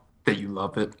know that you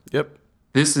love it? Yep.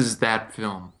 This is that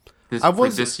film. For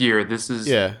this year, this is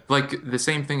like the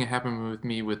same thing that happened with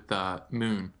me with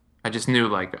Moon. I just knew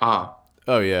like, Oh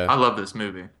yeah. I love this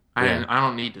movie. Yeah. I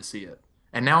don't need to see it.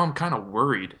 And now I'm kind of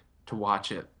worried to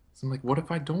watch it. So I'm like, what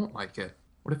if I don't like it?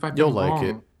 What if I You'll like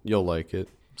it. You'll like it.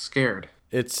 I'm scared.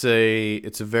 It's a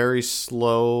very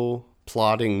slow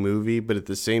plotting movie, but at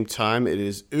the same time it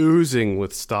is oozing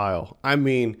with style. I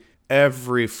mean,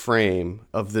 every frame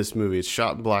of this movie, it's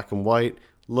shot in black and white,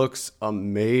 looks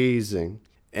amazing.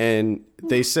 And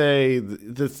they say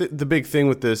the big thing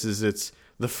with this is it's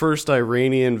the first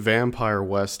Iranian vampire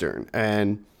western,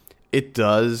 and it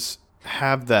does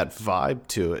have that vibe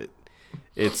to it.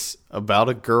 It's about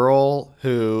a girl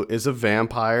who is a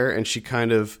vampire, and she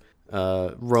kind of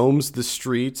roams the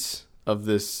streets of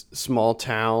this small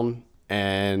town,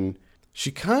 and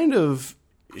she kind of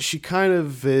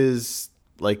is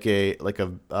like she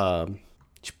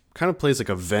kind of plays like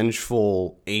a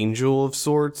vengeful angel of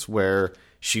sorts, where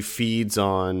she feeds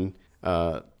on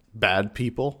bad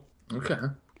people. Okay.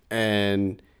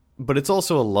 But it's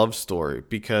also a love story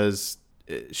because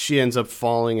she ends up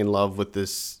falling in love with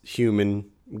this human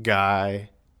guy,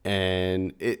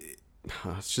 and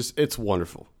it's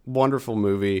wonderful. Wonderful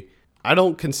movie. I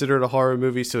don't consider it a horror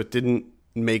movie, so it didn't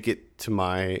make it to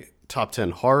my top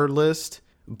 10 horror list,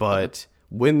 but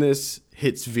when this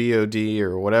hits VOD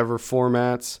or whatever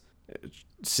formats,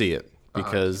 see it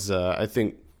because I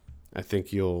think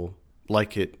you'll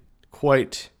like it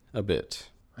quite a bit.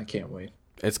 I can't wait.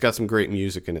 It's got some great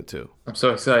music in it too. I'm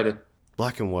so excited.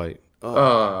 Black and white.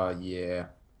 Oh, yeah.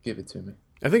 Give it to me.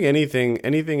 I think anything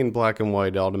in black and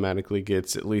white automatically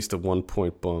gets at least a 1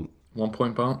 point bump. 1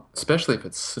 point bump, especially if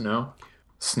it's snow.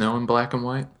 Snow in black and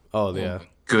white. Oh yeah. My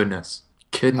goodness.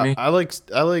 Kidding me? I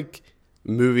like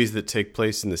movies that take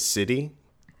place in the city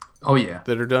Oh, yeah.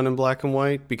 that are done in black and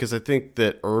white because I think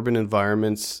that urban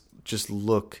environments just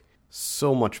look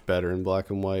so much better in black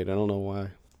and white. I don't know why.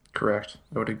 Correct.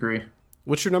 I would agree.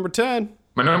 What's your number 10?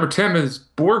 My number 10 is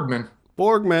Borgman.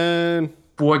 Borgman.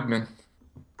 Borgman.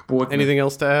 Anything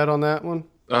else to add on that one?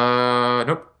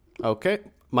 Nope. Okay.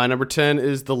 My number 10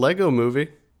 is the Lego Movie.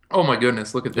 Oh, my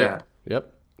goodness. Look at that.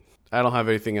 Yep. I don't have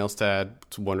anything else to add.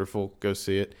 It's wonderful. Go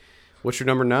see it. What's your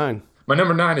number 9? My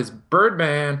number 9 is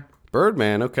Birdman.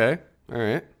 Birdman. Okay. All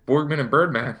right. Borgman and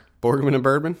Birdman. Borgman and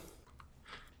Birdman.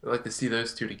 I'd like to see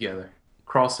those two together.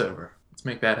 Crossover. Let's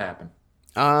make that happen.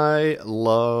 I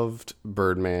loved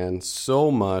Birdman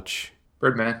so much.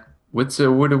 Birdman. What's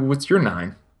your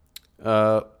 9?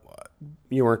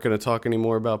 You weren't going to talk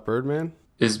anymore about Birdman?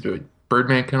 Is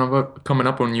Birdman coming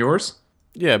up on yours?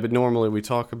 Yeah, but normally we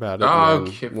talk about it.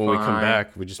 Okay, when we come fine.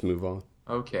 back, we just move on.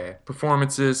 Okay.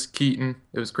 Performances, Keaton.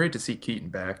 It was great to see Keaton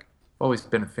back. Always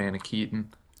been a fan of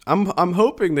Keaton. I'm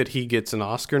hoping that he gets an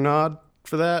Oscar nod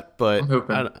for that, but I'm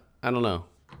hoping. I don't know.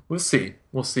 We'll see.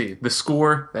 We'll see. The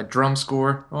score, that drum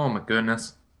score. Oh my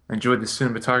goodness. I enjoyed the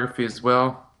cinematography as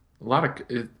well. A lot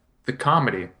of the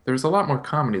comedy. There was a lot more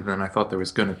comedy than I thought there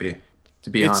was going to be, to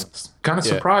be honest. Kind of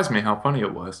surprised me how funny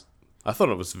it was. I thought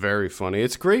it was very funny.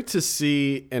 It's great to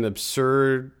see an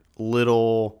absurd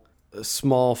little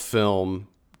small film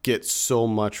get so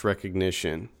much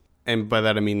recognition. And by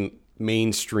that I mean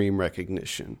mainstream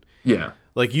recognition. Yeah.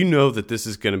 Like, you know that this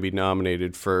is going to be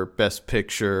nominated for Best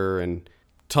Picture and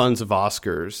tons of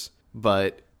Oscars,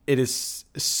 but it is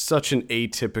such an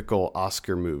atypical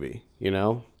Oscar movie, you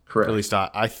know? Correct. At least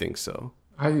I think so.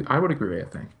 I would agree, I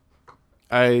think.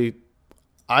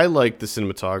 I like the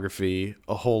cinematography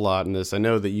a whole lot in this. I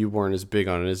know that you weren't as big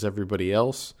on it as everybody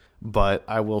else, but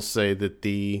I will say that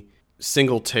the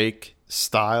single take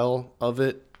style of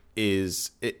it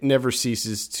never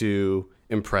ceases to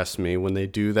impress me when they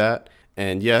do that.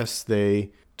 And yes,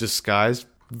 they disguise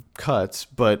cuts,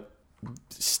 but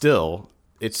still,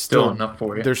 it's still enough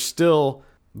for you. There's still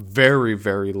very,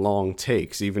 very long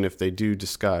takes, even if they do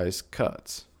disguise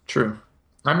cuts. True.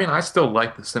 I mean, I still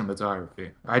like the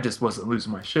cinematography. I just wasn't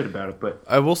losing my shit about it, but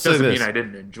I will say doesn't this. mean I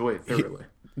didn't enjoy it thoroughly.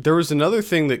 There was another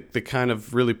thing that kind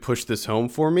of really pushed this home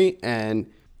for me, and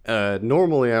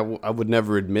normally I would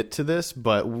never admit to this,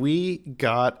 but we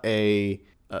got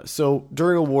so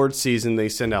during award season, they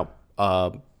send out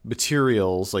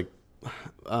materials like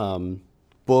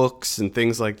books and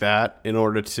things like that in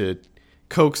order to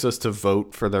coax us to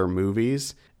vote for their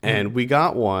movies. And we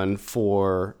got one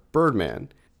for Birdman.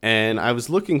 And I was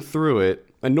looking through it.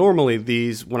 And normally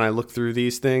when I look through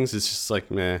these things, it's just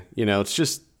like, meh. You know, it's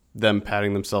just them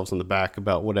patting themselves on the back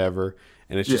about whatever.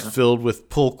 And it's just filled with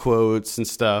pull quotes and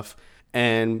stuff.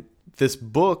 And this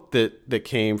book that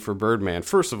came for Birdman,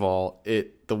 first of all,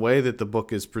 the way that the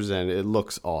book is presented, it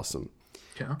looks awesome.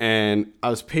 Yeah. And I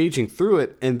was paging through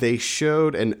it, and they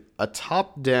showed a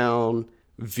top-down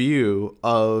view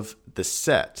of the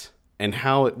set and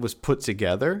how it was put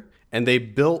together. And they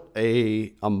built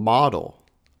a model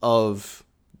of,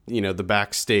 you know, the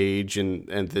backstage and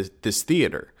this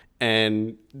theater.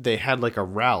 And they had like a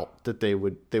route that they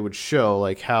would show,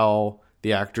 like how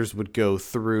the actors would go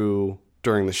through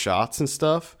during the shots and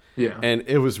stuff. Yeah. And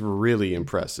it was really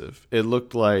impressive. It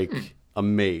looked like a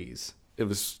maze. It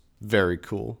was very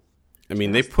cool. I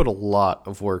mean, they put a lot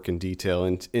of work and detail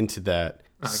into that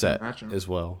set as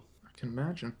well. I can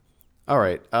imagine. All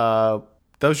right. That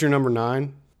was your number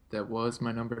 9? That was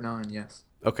my number 9, yes.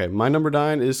 Okay, my number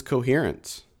 9 is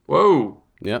Coherence. Whoa.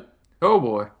 Yep. Oh,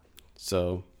 boy.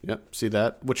 So, yep, see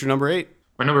that. What's your number 8?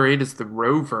 My number 8 is The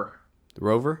Rover. The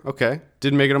Rover? Okay.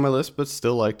 Didn't make it on my list, but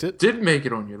still liked it. Didn't make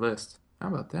it on your list. How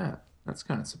about that? That's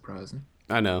kind of surprising.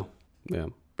 I know. Yeah.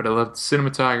 But I loved the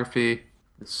cinematography,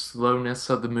 the slowness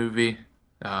of the movie,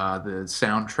 the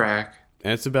soundtrack.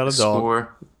 And it's about a dog.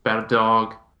 Score, about a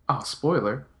dog. Oh,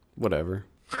 spoiler. Whatever.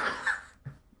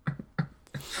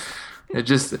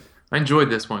 I enjoyed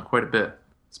this one quite a bit.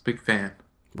 It's a big fan.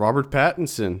 Robert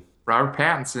Pattinson.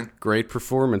 Great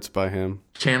performance by him.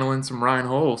 Channeling some Ryan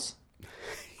Holes.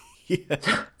 Yeah.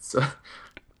 So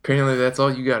apparently that's all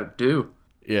you got to do.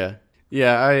 Yeah.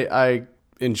 Yeah, I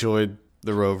enjoyed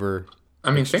The Rover.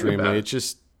 I mean, extremely. Think about it. It's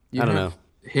just, I don't know.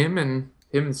 Him and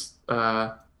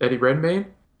Eddie Redmayne,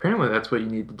 apparently that's what you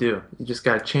need to do. You just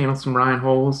got to channel some Ryan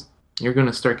Holes. You're going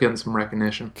to start getting some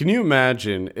recognition. Can you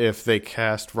imagine if they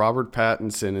cast Robert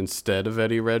Pattinson instead of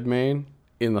Eddie Redmayne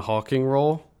in the Hawking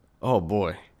role? Oh,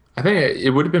 boy. I think it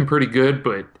would have been pretty good,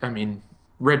 but, I mean,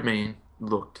 Redmayne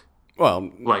looked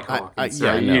like Hawking.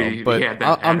 Yeah, I know, but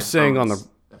I'm saying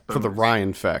for the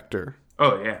Ryan factor.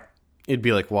 Oh, yeah. It'd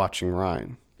be like watching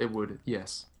Ryan. It would,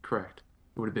 yes, correct.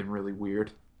 It would have been really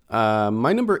weird.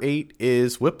 My number 8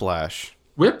 is Whiplash.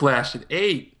 Whiplash at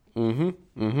 8?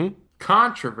 Mm-hmm.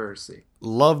 Controversy.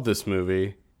 Love this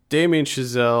movie. Damien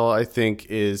Chazelle, I think,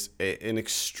 is an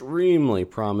extremely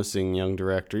promising young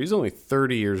director. He's only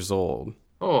 30 years old.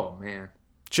 Oh, man.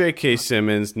 J.K.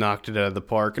 Simmons knocked it out of the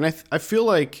park. And I feel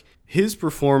like his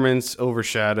performance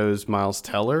overshadows Miles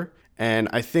Teller. And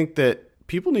I think that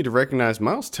people need to recognize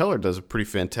Miles Teller does a pretty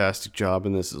fantastic job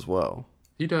in this as well.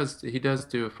 He does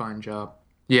do a fine job.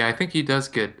 Yeah, I think he does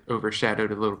get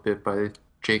overshadowed a little bit by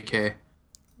J.K.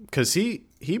 Because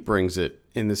he brings it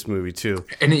in this movie too.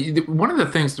 And one of the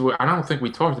things, I don't think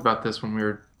we talked about this when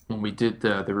we did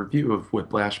the review of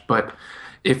Whiplash, but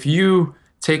if you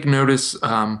take notice,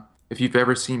 if you've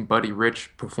ever seen Buddy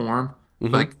Rich perform,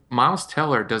 like Miles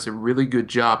Teller does a really good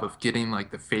job of getting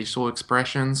like the facial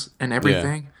expressions and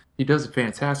everything. Yeah. He does a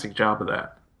fantastic job of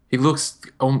that. He looks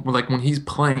like when he's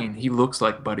playing, he looks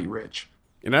like Buddy Rich.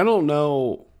 And I don't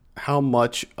know how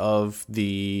much of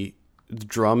the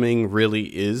drumming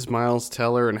really is Miles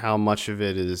Teller and how much of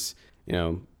it is,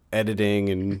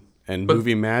 editing and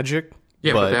movie magic.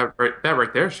 Yeah, but that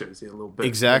right there shows you a little bit.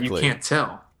 Exactly. You can't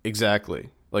tell. Exactly.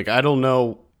 Like, I don't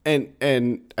know.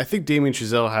 And I think Damien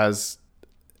Chazelle has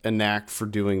a knack for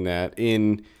doing that.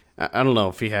 I don't know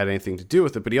if he had anything to do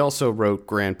with it, but he also wrote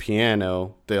Grand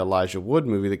Piano, the Elijah Wood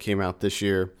movie that came out this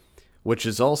year, which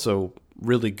is also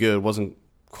really good. Wasn't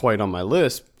quite on my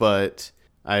list, but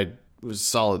it was a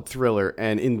solid thriller.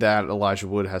 And in that, Elijah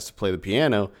Wood has to play the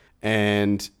piano.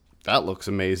 And that looks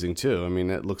amazing too. I mean,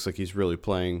 it looks like he's really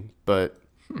playing. But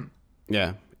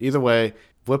yeah, either way,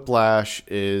 Whiplash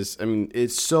is, I mean,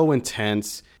 it's so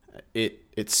intense.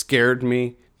 It scared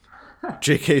me.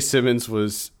 J.K. Simmons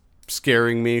was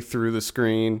scaring me through the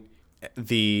screen.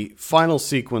 The final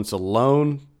sequence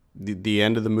alone, the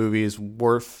end of the movie, is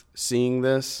worth seeing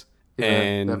this. Yeah,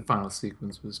 and that final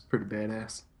sequence was pretty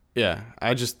badass. yeah,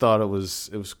 I just thought it was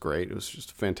great. It was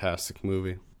just a fantastic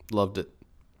movie. Loved it.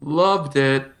 Loved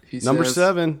it. He Number says.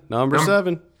 7. Number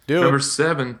 7. Do Number it.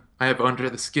 7, I have Under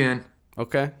the Skin.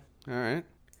 Okay. All right.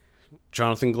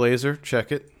 Jonathan Glazer,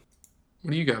 check it.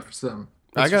 What do you got for 7?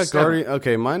 I got Guardian.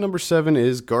 Okay, my number 7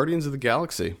 is Guardians of the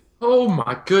Galaxy. Oh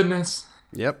my goodness.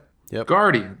 Yep.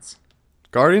 Guardians.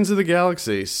 Guardians of the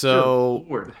Galaxy. So Good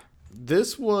Lord.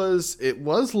 it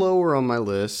was lower on my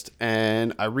list,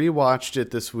 and I rewatched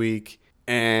it this week,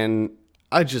 and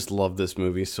I just love this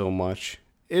movie so much.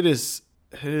 It is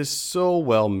so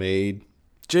well made.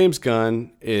 James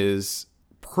Gunn is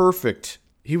perfect.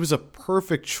 He was a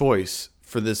perfect choice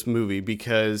for this movie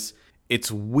because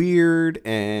it's weird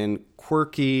and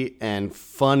quirky and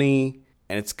funny,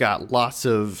 and it's got lots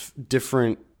of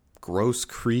different gross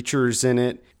creatures in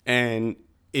it, and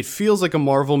it feels like a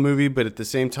Marvel movie, but at the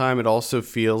same time it also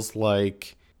feels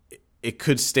like it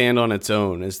could stand on its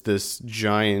own as this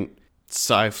giant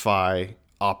sci-fi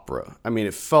opera. I mean,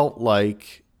 it felt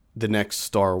like the next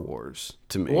Star Wars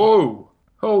to me. Whoa.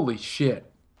 Holy shit.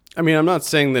 I mean, I'm not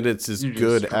saying that it's as You just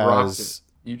good dropped as it.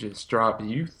 You just dropped it.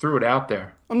 You threw it out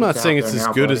there. I'm not saying out it's there as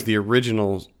now, good as buddy. the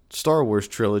original Star Wars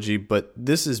trilogy, but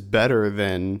this is better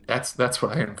than... That's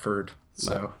what I inferred.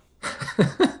 So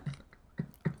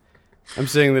I'm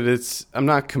saying that it's... I'm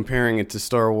not comparing it to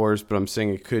Star Wars, but I'm saying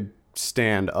it could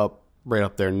stand up right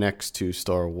up there next to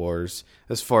Star Wars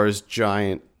as far as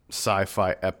giant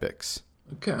sci-fi epics.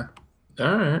 okay.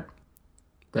 All right.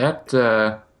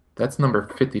 That's number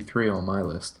 53 on my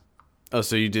list. Oh,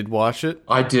 so you did watch it?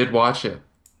 I did watch it.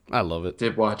 I love it.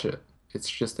 Did watch it. It's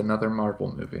just another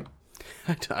Marvel movie.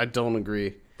 I don't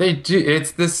agree. They do.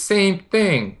 It's the same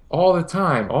thing all the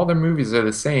time. All their movies are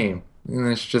the same. And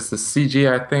it's just a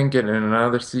CGI thing and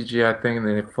another CGI thing, and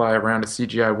then they fly around a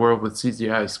CGI world with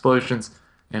CGI explosions,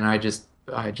 and I just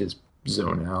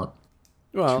zone out.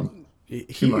 Well,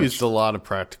 he much. used a lot of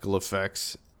practical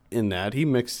effects in that. He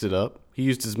mixed it up. He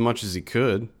used as much as he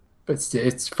could. But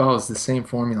it follows the same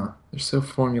formula. They're so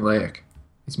formulaic,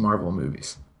 these Marvel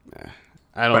movies.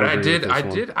 I don't But agree with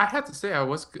this one. I have to say, I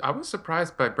was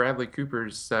surprised by Bradley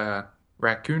Cooper's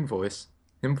raccoon voice.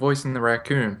 Him voicing the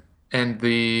raccoon. And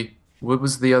what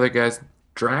was the other guy's,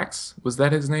 Drax? Was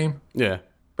that his name? Yeah.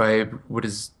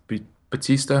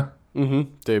 Batista? Mm-hmm.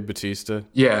 Dave Bautista.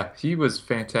 Yeah, he was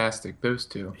fantastic, those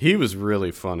two. He was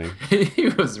really funny. He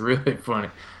was really funny.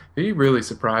 He really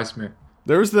surprised me.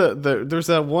 There's there's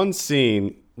that one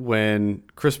scene when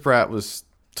Chris Pratt was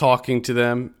talking to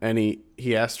them, and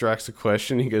he asked Drax a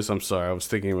question. He goes, "I'm sorry, I was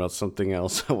thinking about something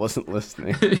else. I wasn't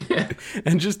listening." Yeah.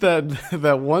 And just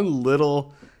that one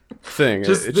little thing,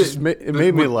 it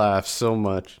made me laugh so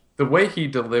much. The way he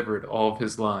delivered all of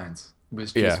his lines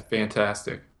was just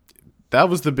fantastic. That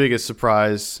was the biggest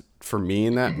surprise for me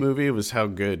in that movie, was how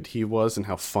good he was and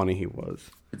how funny he was.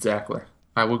 Exactly.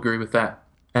 I will agree with that.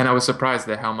 And I was surprised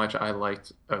at how much I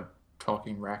liked a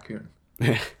talking raccoon.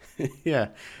 Yeah.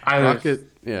 Rocket.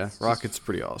 Rocket's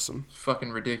pretty awesome.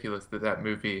 Fucking ridiculous that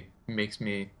movie makes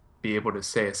me be able to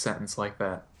say a sentence like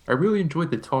that. I really enjoyed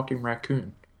the talking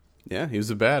raccoon. Yeah, he was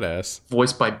a badass.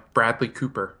 Voiced by Bradley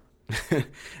Cooper.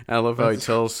 I love how he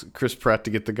tells Chris Pratt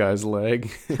to get the guy's leg.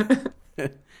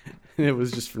 It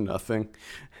was just for nothing.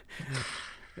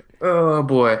 Oh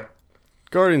boy.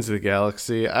 Guardians of the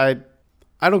Galaxy. I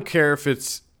don't care if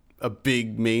it's a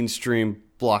big mainstream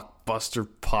blockbuster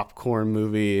popcorn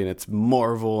movie and it's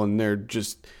Marvel and they're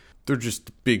just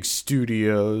big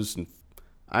studios, and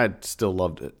I still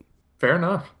loved it. Fair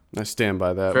enough. I stand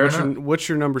by that. Fair enough. What's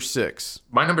your number 6?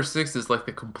 My number 6 is like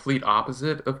the complete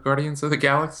opposite of Guardians of the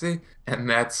Galaxy, and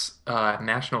that's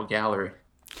National Gallery.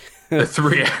 The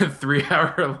 3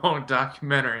 hour long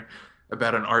documentary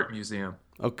about an art museum.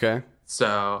 Okay.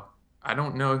 So I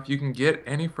don't know if you can get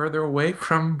any further away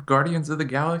from Guardians of the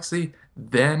Galaxy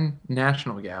than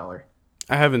National Gallery.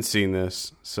 I haven't seen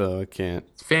this, so I can't.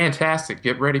 It's fantastic.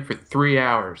 Get ready for 3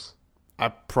 hours. I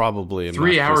probably am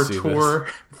 3 not hour gonna see tour.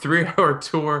 3 hour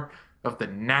tour of the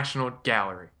National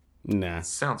Gallery. This. Nah.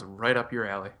 Sounds right up your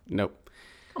alley. Nope.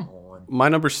 Come on. My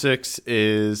number 6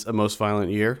 is A Most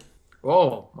Violent Year.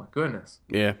 Oh my goodness.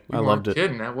 Yeah, I You loved weren't it.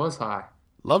 kidding. That was high.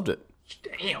 Loved it.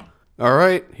 Damn. All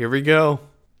right, here we go.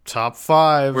 Top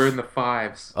 5. We're in the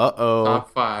 5s. Uh-oh.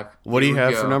 Top 5. What do you Here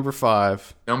we have for go. number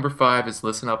 5? Number 5 is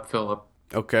Listen Up, Philip.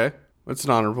 Okay. That's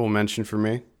an honorable mention for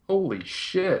me. Holy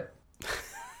shit.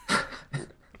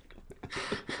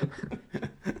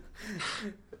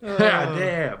 God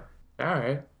damn. All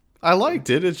right. I liked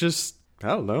it. It's just, I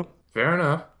don't know. Fair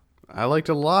enough. I liked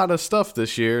a lot of stuff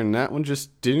this year, and that one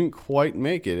just didn't quite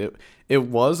make it. It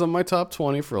was on my top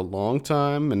 20 for a long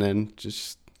time, and then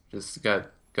just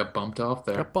got bumped off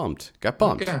there. got bumped.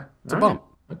 Okay. It's a All bump.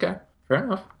 right. Okay. Fair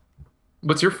enough.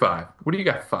 What's your 5? What do you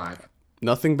got 5?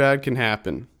 Nothing bad can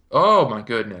happen. Oh my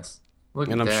goodness. Look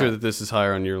And at I'm that. sure that this is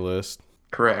higher on your list.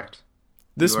 Correct.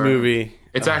 This You are- movie.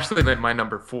 It's actually my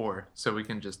number 4, so we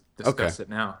can just discuss it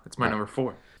now. It's my number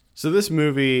 4. So this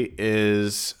movie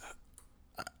is.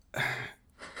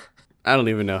 I don't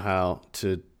even know how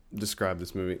to describe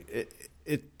this movie.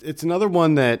 It's another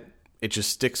one that it just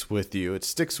sticks with you. It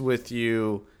sticks with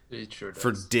you It sure does.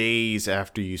 for days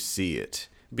after you see it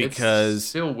It's because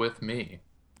still with me.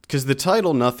 the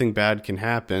title "Nothing Bad Can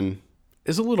Happen"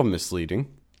 is a little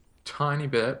misleading. Tiny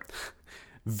bit.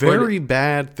 Very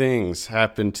bad things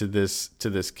happen to this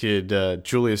kid,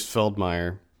 Julius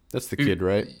Feldmeier. That's the kid,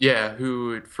 right? Yeah,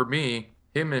 who, for me,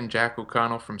 him and Jack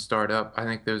O'Connell from Startup, I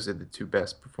think those are the 2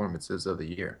 best performances of the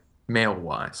year,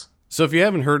 male-wise. So if you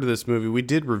haven't heard of this movie, we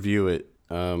did review it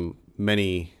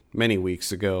many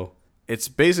weeks ago. It's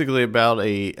basically about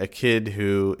a kid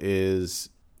who he's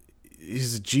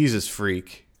a Jesus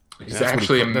freak. He's That's what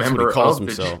actually he, a that's what member he calls of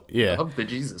himself. of the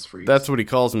Jesus Freaks. That's what he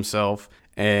calls himself,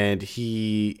 and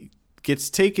he gets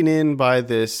taken in by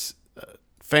this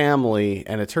family,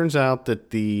 and it turns out that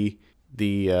the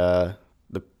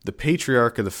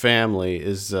patriarch of the family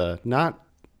is not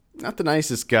the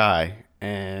nicest guy,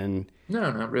 and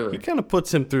No, not really. he kind of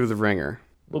puts him through the ringer.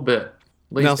 A little bit.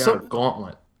 Lays Now, down a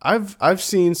gauntlet. I've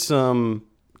seen some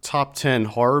top 10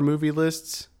 horror movie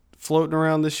lists floating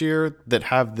around this year that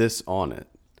have this on it.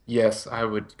 Yes, I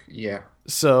would. Yeah.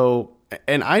 So,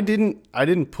 and I didn't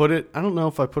put it. I don't know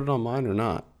if I put it on mine or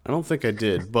not. I don't think I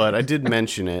did, but I did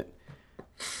mention it.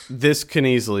 This can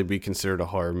easily be considered a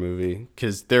horror movie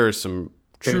because there are some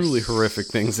truly horrific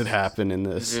things that happen in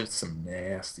this. There's some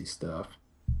nasty stuff.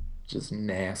 Just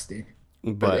nasty.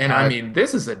 But I mean,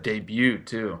 this is a debut,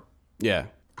 too. yeah,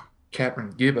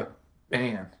 Catherine Gibba.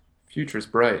 Man, future's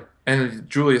bright. And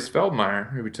Julius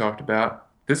Feldmeier, who we talked about,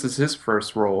 this is his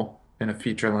first role in a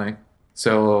feature length.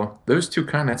 So those two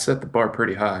kind of set the bar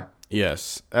pretty high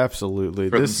yes, absolutely.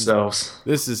 for themselves.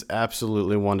 This is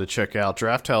absolutely one to check out.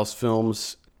 Draft House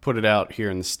Films put it out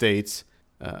here in the States.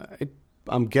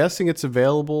 I'm guessing it's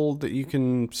available that you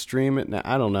can stream it now.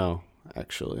 I don't know,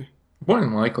 actually. More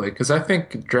than likely, because I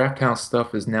think Draft House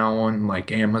stuff is now on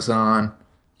like Amazon.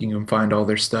 You can find all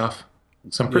their stuff.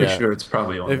 So I'm pretty Yeah. sure it's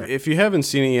probably on there. If you haven't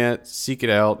seen it yet, seek it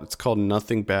out. It's called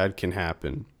Nothing Bad Can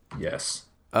Happen. Yes.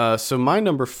 So my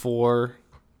number 4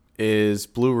 is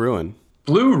Blue Ruin.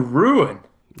 Blue Ruin.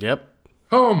 Yep.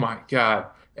 Oh my God.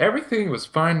 Everything was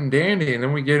fine and dandy, and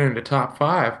then we get into top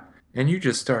 5, and you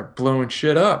just start blowing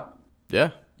shit up.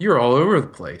 Yeah. You're all over the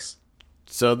place.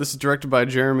 So this is directed by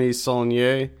Jeremy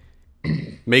Saulnier.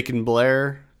 Macon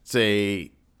Blair. It's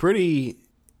a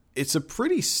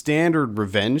pretty standard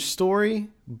revenge story,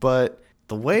 but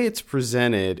the way it's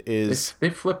presented is They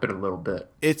flip it a little bit.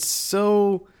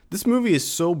 this movie is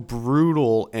so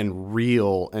brutal and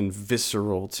real and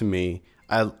visceral to me.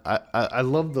 I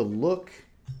love the look.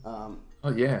 Oh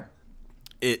yeah.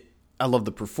 I love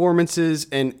the performances,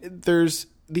 and there's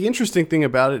the interesting thing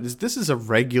about it is this is a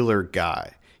regular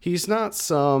guy. He's not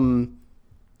some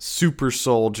super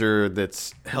soldier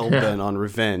that's hell-bent on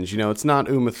revenge. You know, it's not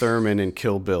Uma Thurman in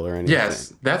Kill Bill or anything.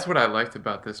 Yes, that's what I liked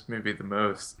about this movie the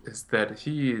most, is that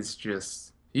he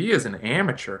is an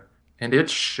amateur, and it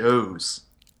shows.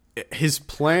 His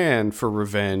plan for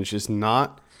revenge is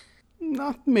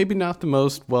maybe not the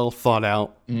most well thought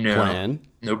out plan.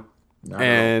 Nope. Not at all.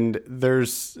 And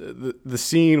there's the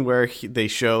scene where they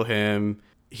show him,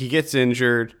 he gets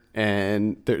injured,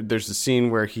 and there's a scene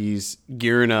where he's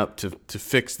gearing up to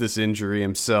fix this injury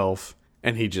himself,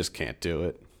 and he just can't do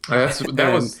it.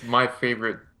 That was my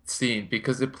favorite scene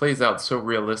because it plays out so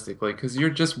realistically, because you're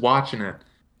just watching it,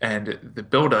 and the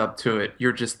build up to it,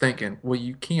 you're just thinking, well,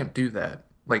 you can't do that.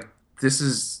 Like, this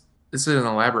is an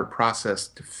elaborate process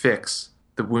to fix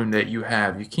the wound that you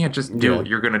have. You can't just do what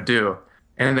you're going to do.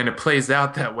 And then it plays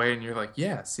out that way, and you're like,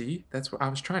 yeah, see, that's what I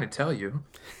was trying to tell you.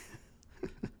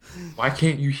 Why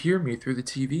can't you hear me through the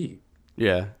TV?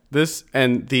 Yeah. This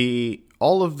and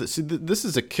this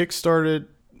is a Kickstarted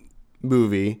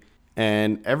movie,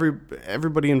 and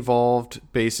everybody involved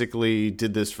basically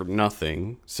did this for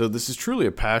nothing. So this is truly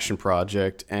a passion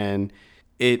project, and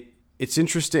it's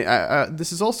interesting.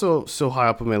 This is also so high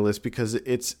up on my list because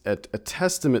it's a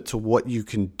testament to what you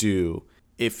can do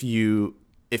if you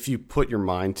put your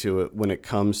mind to it when it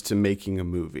comes to making a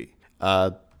movie.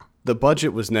 The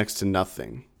budget was next to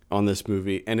nothing on this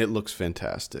movie, and it looks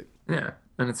fantastic. Yeah,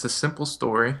 and it's a simple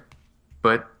story,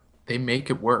 but they make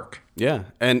it work. Yeah,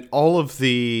 and all of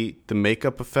the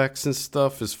makeup effects and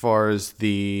stuff, as far as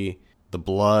the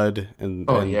blood and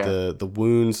the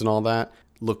wounds and all that,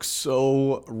 look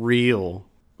so real.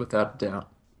 Without a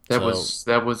doubt. That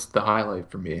was the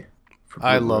highlight for me.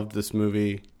 I loved this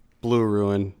movie. Blue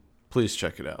Ruin. Please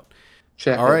check it out.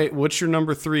 All right, what's your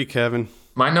number 3, Kevin?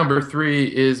 My number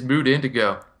 3 is Mood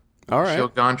Indigo. All right. Michel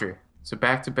Gondry. So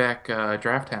back-to-back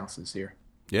draft houses here.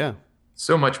 Yeah.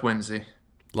 So much whimsy.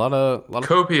 A lot of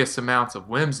copious amounts of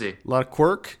whimsy. A lot of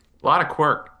quirk. A lot of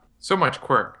quirk. So much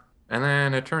quirk. And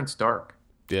then it turns dark.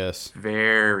 Yes.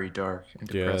 Very dark and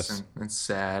depressing and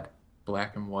sad.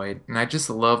 Black and white. And I just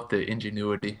love the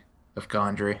ingenuity of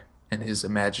Gondry and his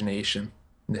imagination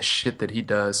and the shit that he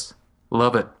does.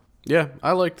 Love it. Yeah,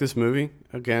 I like this movie.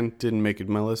 Again, didn't make it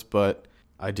my list, but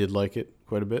I did like it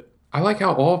quite a bit. I like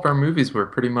how all of our movies were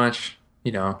pretty much,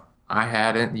 I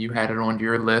had it, you had it on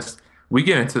your list. We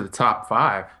get into the top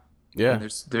 5. Yeah.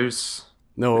 There's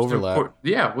no overlap.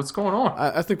 What's going on?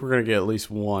 I think we're going to get at least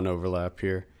one overlap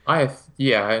here. I'm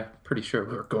pretty sure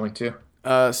we're going to.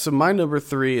 So my number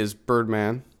 3 is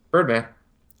Birdman. Birdman.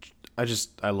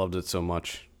 I loved it so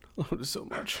much.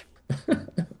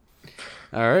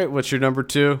 All right, what's your number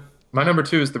 2? My number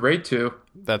 2 is The Raid 2.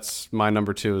 That's my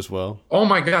number 2 as well. Oh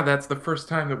my god, that's the first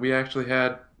time that we actually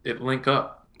had it link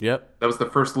up. Yep. That was the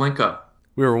first link up.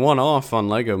 We were one off on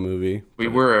Lego Movie. We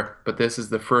were, but this is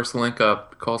the first link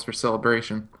up. Calls for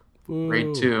celebration. Ooh.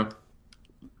 Raid 2.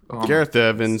 Gareth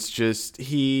Evans,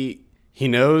 he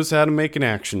knows how to make an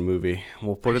action movie.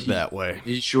 We'll put it that way.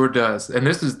 He sure does. And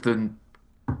this is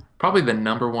probably the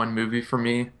number 1 movie for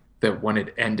me that when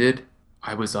it ended,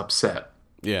 I was upset.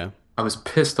 Yeah. I was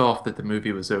pissed off that the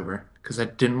movie was over because I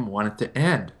didn't want it to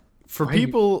end. For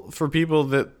people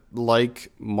that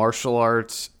like martial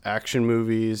arts action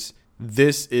movies,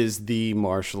 this is the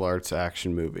martial arts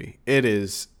action movie. It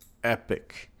is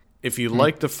epic. If you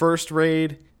like the first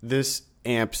Raid, this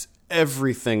amps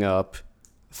everything up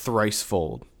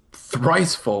thricefold.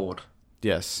 Thricefold?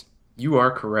 Yes. You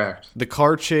are correct. The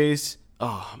car chase.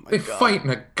 Oh, my God. They fight in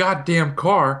a goddamn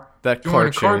car. That car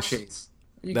chase.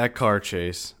 That car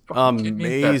chase.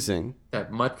 Amazing.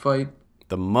 That mud fight.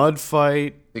 The mud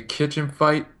fight. The kitchen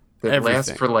fight that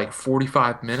lasts for like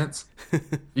 45 minutes.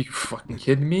 You fucking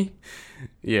kidding me?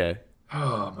 Yeah.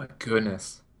 Oh my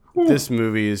goodness. This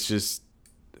movie is just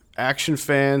action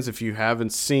fans. If you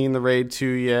haven't seen The Raid 2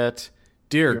 yet,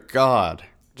 dear God,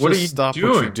 stop what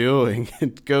you're doing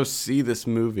and go see this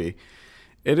movie.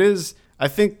 It is, I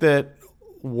think that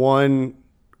one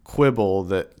quibble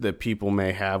that people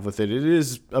may have with it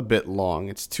is a bit long.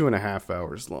 It's 2.5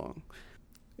 hours long.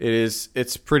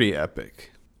 It's pretty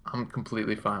epic. I'm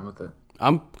completely fine with it.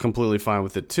 I'm completely fine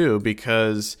with it too,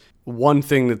 because one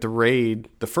thing that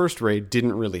the first Raid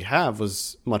didn't really have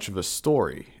was much of a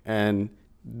story. And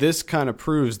this kind of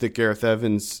proves that Gareth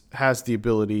Evans has the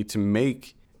ability to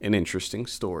make an interesting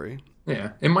story.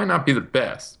 Yeah, it might not be the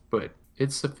best, but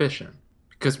it's sufficient.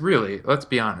 Because really, let's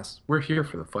be honest, we're here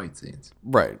for the fight scenes.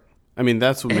 Right. I mean,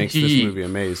 that's what makes this movie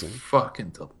amazing.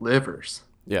 Fucking delivers.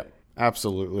 Yeah,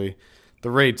 absolutely. The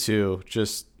Raid 2,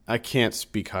 I can't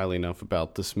speak highly enough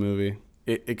about this movie.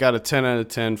 It got a 10 out of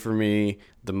 10 for me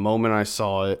the moment I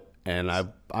saw it, and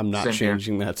I'm not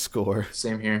changing that score.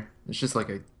 Same here. It's just like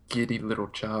a giddy little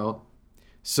child.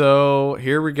 So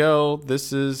here we go.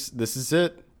 This is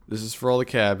it. This is for all the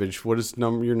cabbage. What is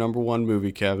your number 1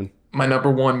 movie, Kevin? My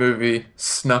number 1 movie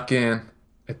snuck in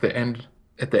at the end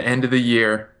of the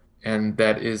year, and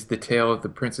that is The Tale of the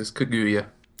Princess Kaguya.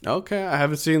 Okay, I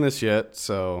haven't seen this yet,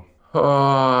 so.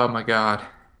 Oh my god.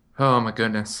 Oh my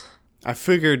goodness. I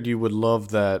figured you would love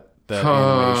that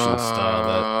animation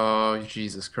style. Oh,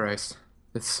 Jesus Christ.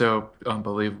 It's so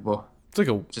unbelievable. It's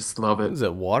like just love it. Is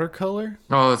it watercolor?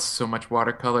 Oh, it's so much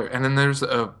watercolor. And then there's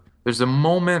a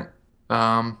moment,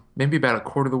 maybe about a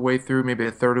quarter of the way through, maybe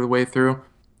a third of the way through,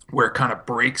 where it kind of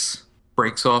breaks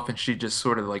off, and she just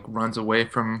sort of like runs away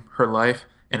from her life,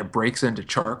 and it breaks into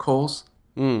charcoals,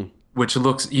 which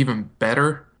looks even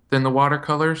better than the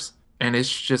watercolors, and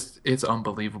it's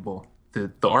unbelievable. The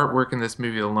artwork in this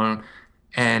movie alone,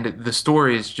 and the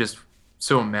story is just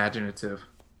so imaginative.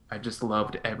 I just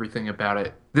loved everything about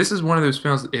it. This is one of those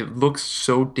films, it looks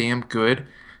so damn good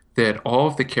that all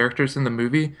of the characters in the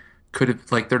movie could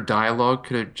have, like, their dialogue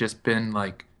could have just been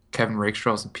like, Kevin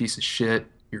Rakestraw's a piece of shit,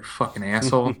 you're a fucking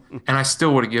asshole. And I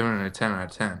still would have given it a 10 out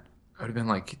of 10. I would have been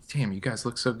like, damn, you guys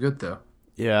look so good though.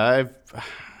 Yeah,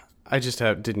 I just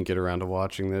didn't get around to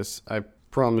watching this.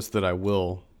 promise that I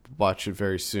will watch it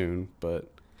very soon.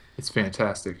 But It's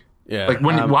fantastic. yeah, Like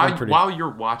when I'm pretty- while you're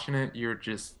watching it, you're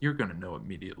gonna know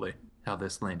immediately how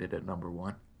this landed at number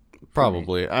one.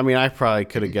 probably. I mean, I probably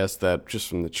could have guessed that just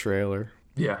from the trailer.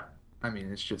 Yeah, I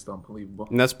mean it's just unbelievable.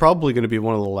 And that's probably going to be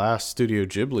one of the last Studio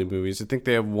Ghibli movies. I think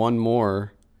they have one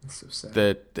more It's so sad.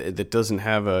 that doesn't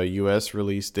have a U.S.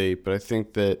 release date, but I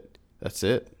think that's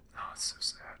it. Oh, it's so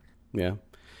sad. Yeah.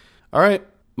 All right,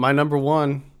 my number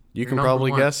one. You can number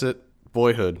probably one. guess it.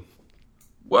 Boyhood.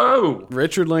 Whoa!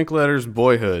 Richard Linklater's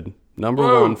Boyhood. Number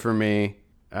Whoa. one for me.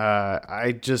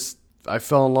 I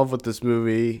fell in love with this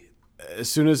movie as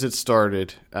soon as it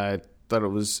started. I thought it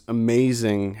was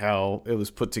amazing how it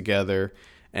was put together,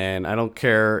 and I don't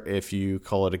care if you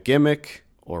call it a gimmick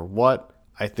or what.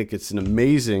 I think it's an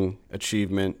amazing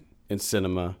achievement in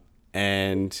cinema,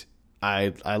 and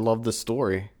I love the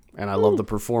story, and I love the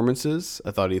performances.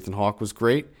 I thought Ethan Hawke was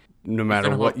great. No matter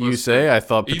Ethan what Hawke you was say, good. I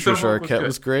thought Ethan Patricia Hawke was Arquette good.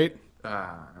 was great.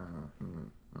 I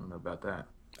don't know about that.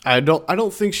 I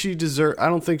don't think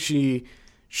she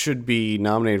should be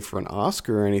nominated for an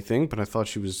Oscar or anything, but I thought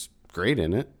she was great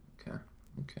in it.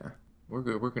 Okay. We're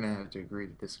good. We're gonna have to agree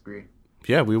to disagree.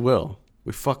 Yeah, we will.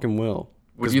 We fucking will.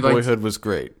 Would Because you like Boyhood was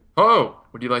great. Oh,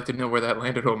 would you like to know where that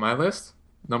landed on my list,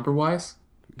 number wise?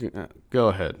 Go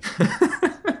ahead.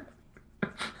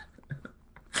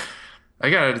 I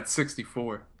got it at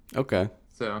 64. Okay.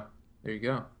 So there you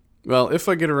go. Well, if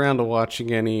I get around to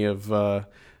watching any of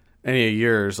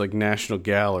yours, like National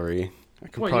Gallery, I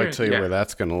can Well, probably you're- tell you yeah. where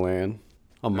that's going to land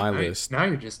on my list. Now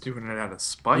you're just doing it out of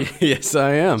spite. Yes,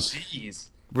 I am. Jeez.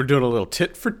 We're doing a little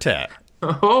tit for tat.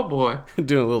 Oh boy,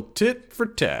 Doing a little tit for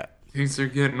tat. things are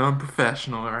getting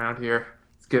unprofessional around here.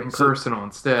 It's getting personal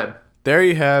instead. There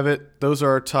you have it. Those are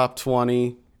our top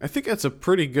 20. I think that's a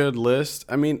pretty good list.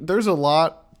 I mean, there's a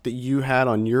lot that you had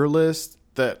on your list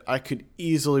that I could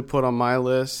easily put on my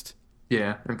list.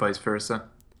 Yeah, and vice versa.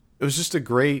 It was just a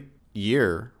great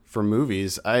year for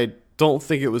movies. I don't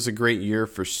think it was a great year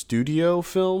for studio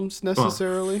films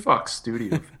necessarily, Fuck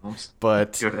studio films.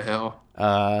 but Go to hell.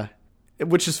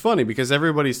 which is funny because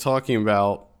everybody's talking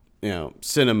about,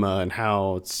 cinema and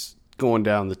how it's going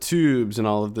down the tubes and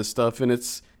all of this stuff, and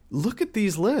it's look at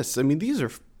these lists. I mean, these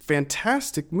are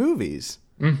fantastic movies.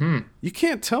 Mm-hmm. You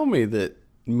can't tell me that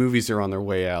movies are on their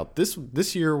way out.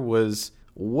 This year was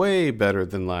way better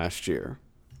than last year.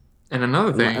 And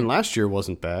another thing, And last year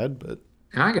wasn't bad, but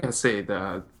and I gotta say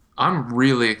that I'm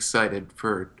really excited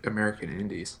for American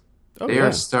Indies. oh, They yeah.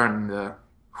 are starting to,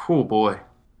 oh boy,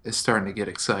 it's starting to get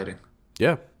exciting,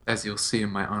 Yeah. as you'll see in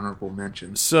my honorable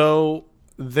mentions. So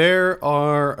there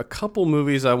are a couple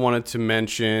movies I wanted to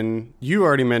mention. You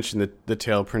already mentioned the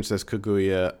Tale of Princess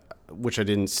Kaguya, which I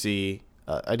didn't see.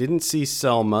 I didn't see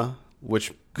Selma,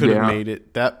 which could have Yeah. made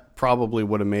it. That probably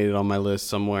would have made it on my list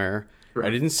somewhere. Right. I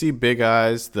didn't see Big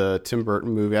Eyes, the Tim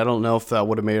Burton movie. I don't know if that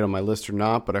would have made it on my list or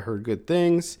not, but I heard good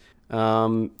things.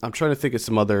 I'm trying to think of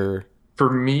some other For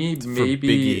me, for maybe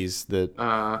biggies that.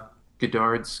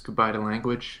 Godard's Goodbye to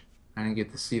Language. I didn't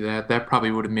get to see that. That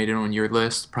probably would have made it on your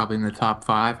list, probably in the top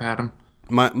 5, Adam.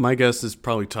 My guess is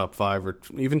probably top 5 or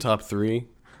even top 3.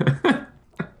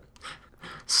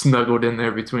 Snuggled in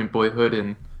there between Boyhood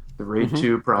and The Raid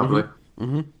 2, probably.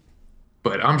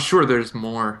 But I'm sure there's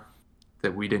more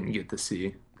that we didn't get to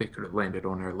see. They could have landed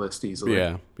on our list easily.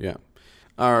 Yeah.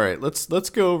 All right, let's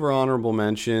go over honorable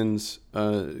mentions.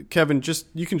 Kevin,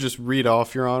 you can just read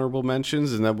off your honorable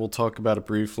mentions, and then we'll talk about it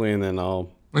briefly, and then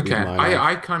I'll. Okay, read mine off.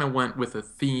 I kind of went with a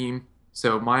theme.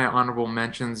 So my honorable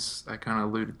mentions, I kind of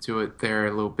alluded to it there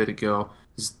a little bit ago,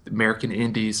 is American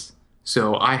Indies.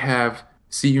 So I have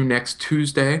See You Next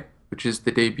Tuesday, which is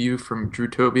the debut from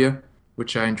Drewtopia,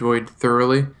 which I enjoyed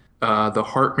thoroughly. The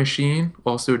Heart Machine,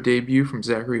 also a debut from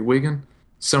Zachary Wigan.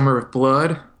 Summer of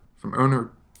Blood from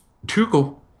Owner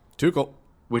Tuchel, Tuchel.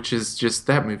 which is just,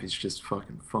 that movie's just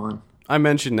fucking fun. I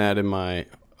mentioned that in my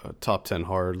top 10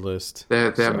 hard list.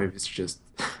 That So- movie's just,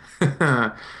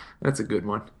 that's a good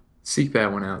one. Seek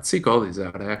that one out. Seek all these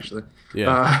out, actually.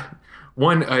 Yeah.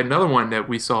 Another one that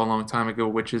we saw a long time ago,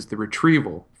 which is The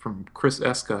Retrieval from Chris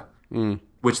Eska,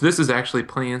 which this is actually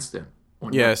play instant.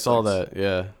 On Yeah, I saw Netflix. that.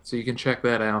 Yeah. So you can check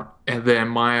that out. And then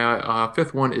my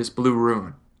fifth one is Blue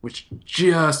Ruin, which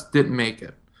just didn't make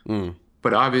it.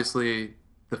 But obviously,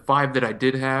 the 5 that I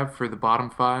did have for the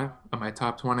bottom 5 of my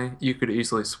top 20, you could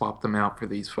easily swap them out for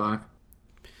these 5.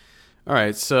 All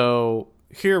right, so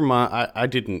here I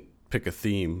didn't pick a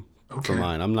theme for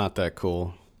mine. I'm not that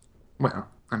cool. Well,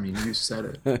 I mean, you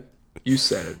said it. You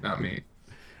said it, not me.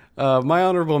 My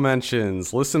honorable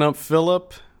mentions. Listen Up,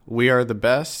 Philip. We Are the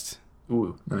Best.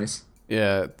 Ooh, nice.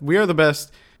 Yeah, We Are the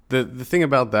Best. The thing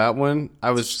about that one,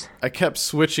 I kept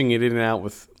switching it in and out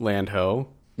with Land Ho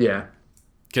Yeah.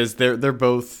 because they're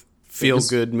both feel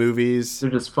good movies, They're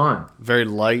just fun. very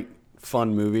light,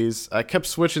 fun movies. I kept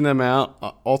switching them out.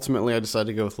 Ultimately, I decided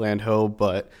to go with Land Ho,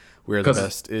 but We're the 'Cause-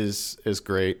 Best is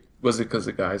great. Was it because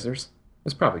of geysers?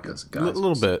 It's probably because of A geysers.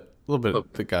 little bit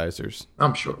of the geysers.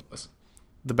 I'm sure it was.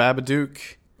 The Babadook,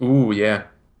 Ooh, yeah.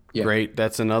 Yeah. great.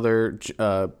 That's another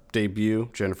debut.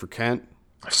 Jennifer Kent.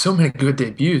 So many good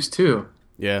debuts, too.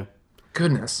 Yeah.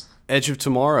 Goodness. Edge of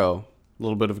Tomorrow. A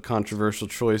little bit of a controversial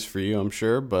choice for you, I'm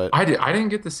sure, but I didn't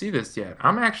get to see this yet.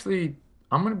 I'm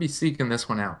going to be seeking this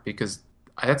one out because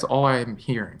that's all I'm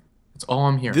hearing. That's all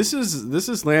I'm hearing. this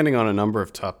is landing on a number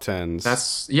of top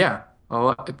tens. Yeah.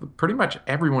 Pretty much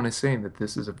everyone is saying that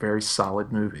this is a very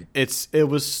solid movie. It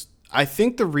was. I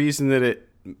think the reason that it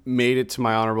made it to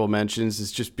my honorable mentions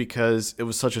is just because it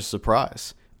was such a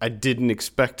surprise. I didn't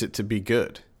expect it to be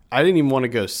good. I didn't even want to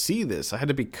go see this. I had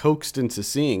to be coaxed into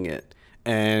seeing it.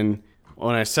 And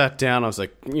when I sat down, I was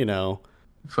like,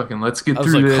 Fucking let's get I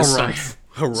was through like, this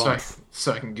harumph.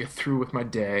 so I can get through with my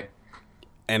day.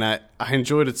 And I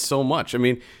enjoyed it so much. I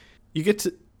mean,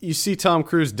 you see Tom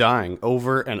Cruise dying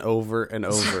over and over and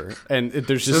over, and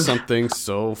there's just something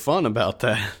so fun about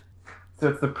that. So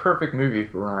it's the perfect movie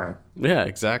for Ryan. Yeah,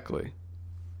 exactly.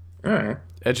 All right.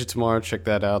 Edge of Tomorrow, check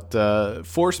that out.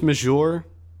 Force Majeure,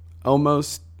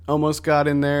 almost got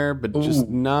in there, but just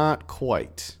not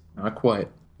quite. Not quite.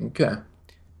 Okay.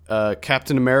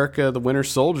 Captain America: The Winter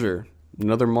Soldier,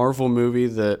 another Marvel movie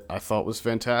that I thought was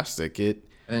fantastic. I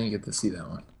didn't get to see that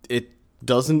one. It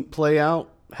doesn't play out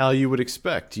how you would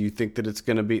expect. You think that it's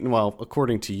going to be, well,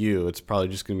 according to you, it's probably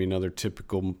just going to be another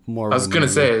typical Marvel I was going to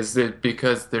movie. say, is it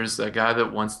because there's a guy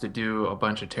that wants to do a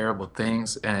bunch of terrible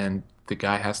things and the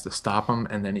guy has to stop him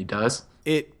and then he does?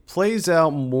 It plays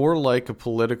out more like a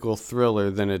political thriller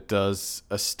than it does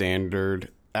a standard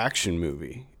action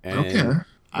movie. And Okay.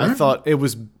 I thought it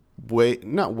was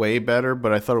not way better,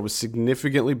 but I thought it was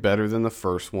significantly better than the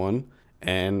first one.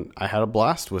 And I had a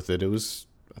blast with it. I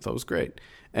thought it was great.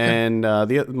 And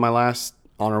my last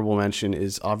honorable mention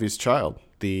is Obvious Child,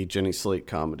 the Jenny Slate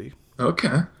comedy. Okay.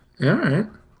 All right.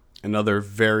 Another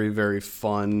very, very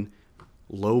fun,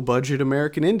 low-budget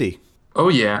American indie. Oh,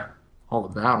 yeah. All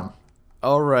about him.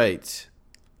 All right,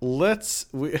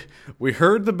 we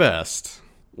heard the best.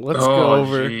 Let's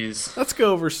Jeez. Let's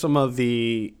go over some of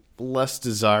the less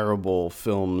desirable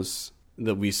films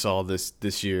that we saw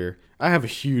this year. I have a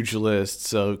huge list,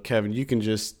 so Kevin, you can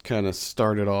just kind of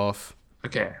start it off.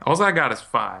 Okay, all I got is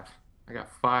 5. I got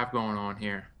 5 going on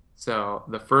here. So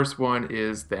the first one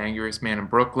is The Angriest Man in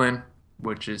Brooklyn,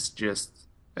 which is just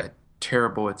a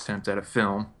terrible attempt at a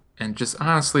film, and just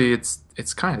honestly, it's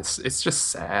just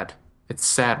sad. It's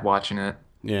sad watching it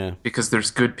Yeah, because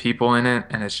there's good people in it,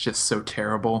 and it's just so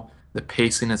terrible. The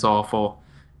pacing is awful.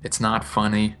 It's not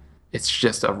funny. It's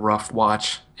just a rough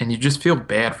watch, and you just feel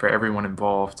bad for everyone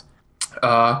involved.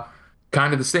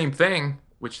 Kind of the same thing,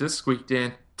 which this squeaked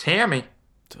in. Tammy.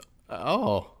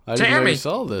 Oh, I didn't know Tammy! you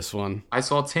saw this one. I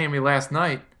saw Tammy last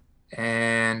night,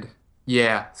 and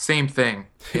yeah, same thing.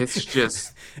 It's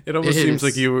just It almost It seems is.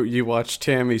 like you watched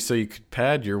Tammy so you could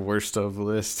pad your worst of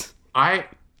list. I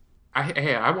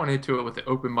went into it with an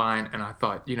open mind, and I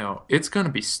thought, it's gonna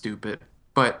be stupid,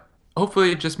 but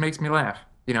hopefully it just makes me laugh.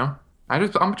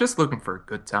 I'm just looking for a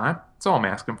good time. That's all I'm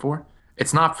asking for.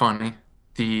 It's not funny.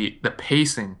 The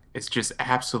pacing is just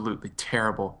absolutely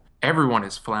terrible. Everyone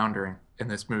is floundering in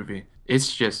this movie.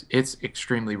 It's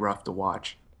extremely rough to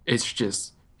watch.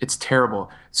 It's terrible.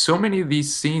 So many of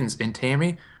these scenes in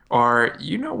Tammy are,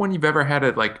 when you've ever had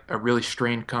a really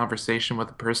strained conversation with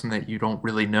a person that you don't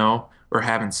really know or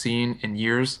haven't seen in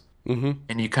years,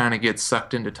 and you kind of get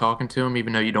sucked into talking to them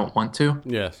even though you don't want to,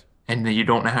 Yes, and then you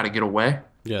don't know how to get away.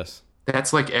 yes.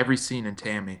 That's like every scene in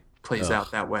Tammy plays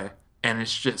out that way. And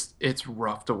it's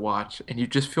rough to watch. And you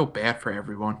just feel bad for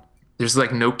everyone. There's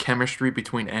no chemistry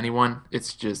between anyone.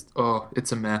 It's just,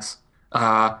 it's a mess.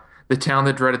 The Town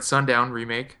That Dreaded Sundown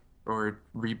remake or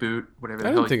reboot, whatever the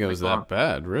I hell didn't think you it was call that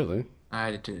bad, really.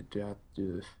 I did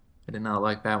not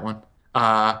like that one.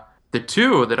 The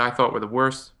 2 that I thought were the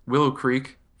worst, Willow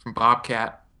Creek from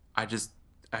Bobcat. I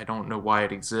don't know why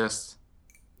it exists.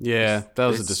 Yeah, that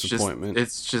was a It's disappointment.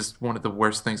 It's just one of the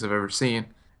worst things I've ever seen.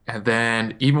 And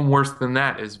then even worse than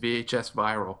that is VHS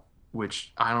Viral,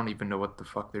 which I don't even know what the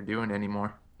fuck they're doing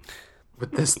anymore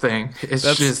with this thing.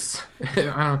 It's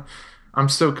I'm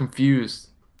so confused.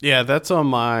 Yeah, that's on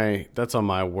my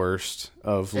worst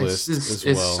of list as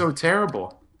well. It's so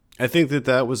terrible. I think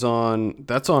that's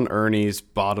on Ernie's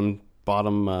bottom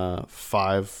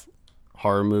 5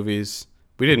 horror movies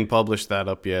We didn't publish that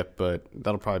up yet, but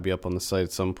that'll probably be up on the site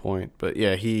at some point. But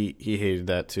yeah, he hated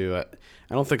that too.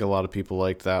 I don't think a lot of people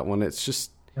liked that one. It's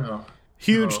just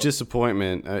huge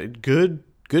disappointment. Good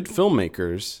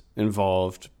filmmakers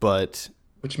involved, but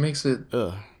which makes it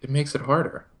it makes it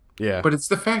harder. Yeah, but it's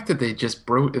the fact that they just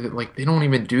broke, like they don't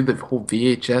even do the whole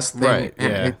VHS thing, right?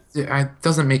 And it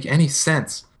doesn't make any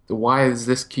sense. Why does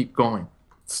this keep going?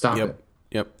 Stop it.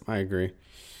 Yep, I agree.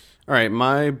 All right,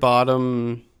 my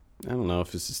bottom. I don't know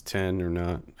if this is 10 or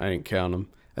not. I didn't count them.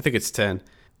 I think it's 10.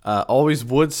 Always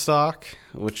Woodstock,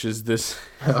 which is this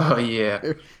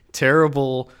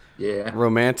terrible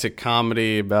romantic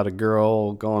comedy about a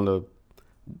girl going to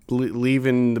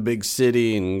leaving the big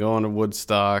city and going to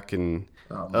Woodstock, and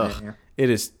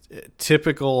it is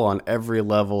typical on every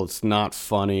level. It's not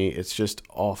funny. It's just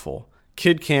awful.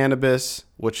 Kid Cannabis,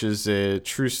 which is a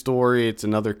true story. It's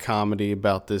another comedy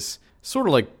about this sort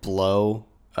of like Blow,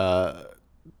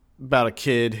 about a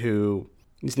kid who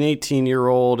he's an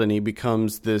 18-year-old and he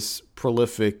becomes this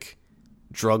prolific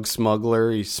drug smuggler.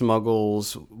 He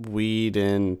smuggles weed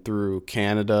in through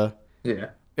Canada. Yeah.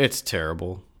 It's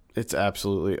terrible. It's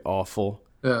absolutely awful.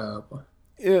 Boy.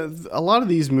 Yeah, a lot of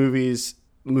these movies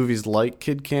like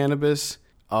Kid Cannabis,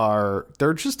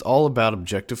 they're just all about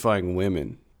objectifying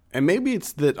women. And maybe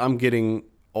it's that I'm getting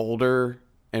older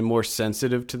and more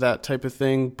sensitive to that type of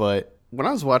thing, but when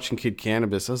I was watching Kid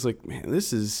Cannabis, I was like, man,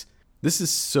 this is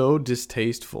so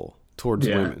distasteful towards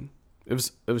women. It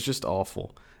was just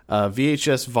awful.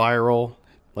 VHS Viral,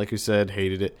 like you said,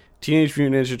 hated it. Teenage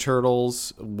Mutant Ninja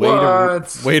Turtles,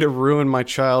 way to ruin my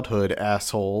childhood,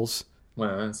 assholes.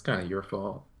 Well, it's kind of your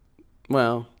fault.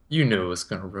 Well, you knew it was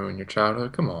going to ruin your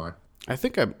childhood. Come on. I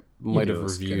think I might have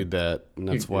reviewed that, and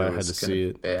that's why I had to see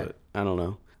it. But I don't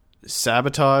know.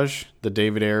 Sabotage, the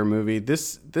David Ayer movie.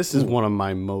 This is one of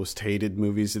my most hated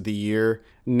movies of the year.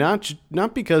 Not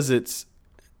because it's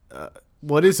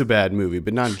what is a bad movie,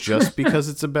 but not just because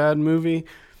it's a bad movie,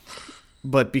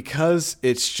 but because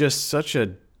it's just such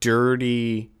a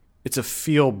dirty. It's a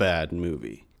feel bad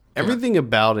movie. Everything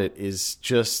about it is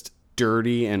just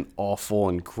dirty and awful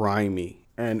and grimy,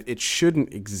 and it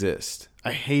shouldn't exist.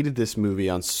 I hated this movie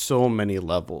on so many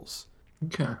levels.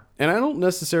 Okay. And I don't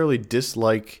necessarily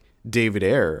dislike David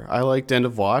Ayer. I liked End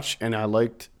of Watch, and I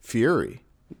liked Fury,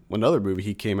 another movie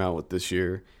he came out with this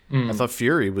year. I thought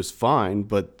Fury was fine,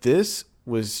 but this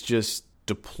was just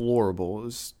deplorable. It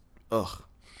was,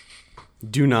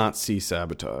 do not see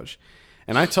Sabotage.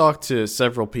 And I talked to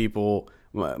several people.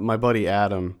 My buddy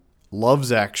Adam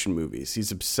loves action movies.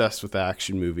 He's obsessed with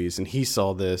action movies, and he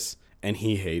saw this, and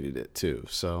he hated it too.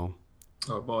 So,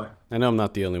 oh boy, I know I'm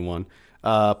not the only one.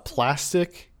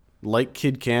 Plastic,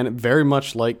 very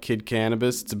much like Kid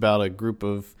Cannabis. It's about a group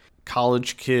of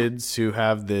college kids who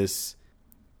have this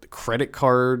credit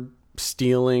card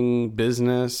stealing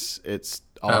business. It's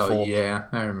awful. Oh yeah,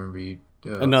 I remember you.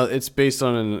 No, it's based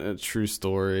on a true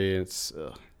story. It's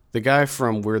the guy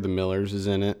from We're the Millers is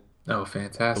in it. Oh,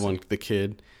 fantastic! The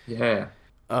kid. Yeah.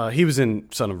 He was in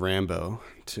Son of Rambo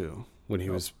too when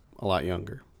he was a lot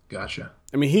younger. Gotcha.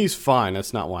 I mean, he's fine.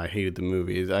 That's not why I hated the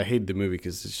movie. I hated the movie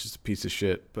because it's just a piece of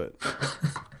shit. But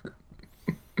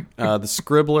The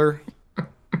Scribbler,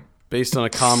 based on a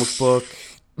comic book,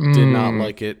 did not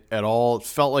like it at all. It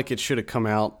felt like it should have come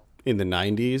out in the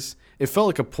 90s. It felt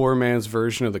like a poor man's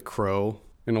version of The Crow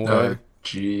in a way. Oh,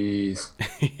 jeez.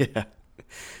 Yeah.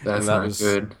 That's not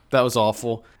good. That was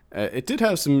awful. It did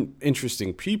have some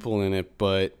interesting people in it,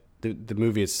 but the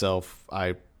movie itself,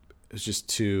 it was just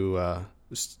too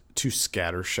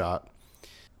scattershot.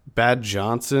 Bad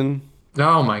Johnson.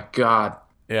 Oh my God.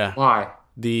 Yeah. Why?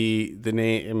 The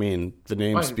name. I mean, the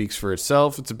name speaks for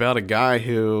itself. It's about a guy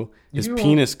who his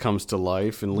penis comes to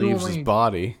life and leaves his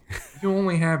body. You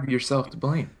only have yourself to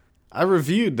blame. I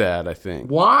reviewed that, I think.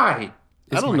 Why?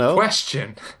 I don't know.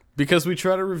 Question. Because we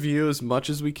try to review as much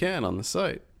as we can on the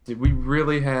site. Did we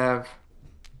really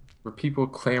were people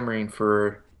clamoring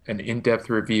for an in-depth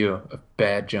review of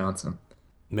Bad Johnson?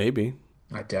 Maybe.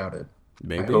 I doubt it.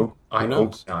 Maybe. I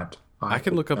hope not. I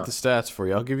can look up the stats for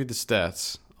you. I'll give you the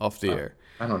stats off the air.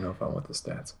 I don't know if I want the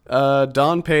stats.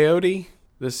 Don Peyote.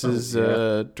 This is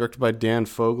directed by Dan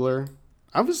Fogler.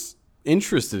 I was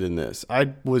interested in this.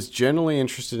 I was genuinely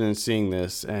interested in seeing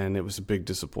this, and it was a big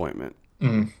disappointment.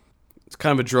 It's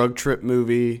kind of a drug trip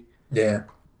movie. Yeah.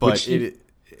 But it's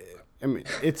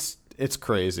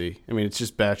crazy. I mean, it's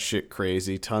just batshit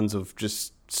crazy. Tons of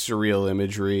just surreal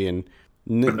imagery and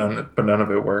but none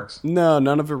of it works. No,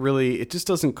 none of it really. It just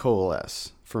doesn't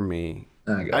coalesce for me.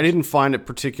 I didn't find it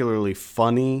particularly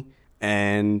funny,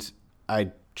 and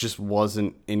I just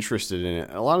wasn't interested in it.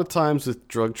 A lot of times with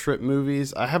drug trip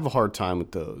movies, I have a hard time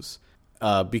with those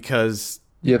because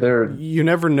Yeah, they're you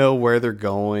never know where they're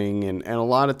going, and a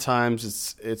lot of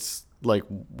times it's like,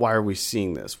 why are we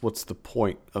seeing this? What's the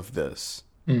point of this?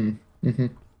 mm-hmm.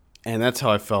 And that's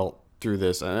how I felt through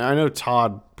this. And I know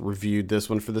Todd reviewed this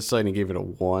one for the site and he gave it a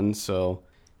 1, so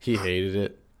he hated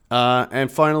it.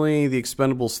 And finally, The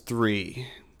Expendables 3.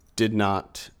 Did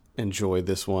not enjoy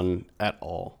this one at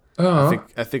all. I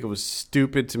think it was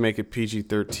stupid to make it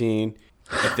PG-13.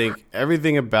 I think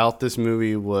everything about this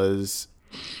movie was...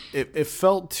 It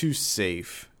felt too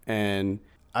safe. And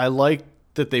I liked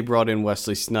that they brought in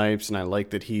Wesley Snipes, and I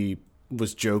liked that he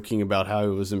was joking about how he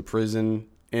was in prison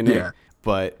in it.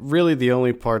 But really the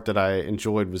only part that I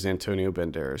enjoyed was Antonio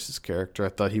Banderas' character. I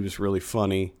thought he was really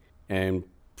funny and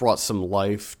brought some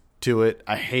life to it.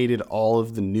 I hated all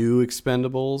of the new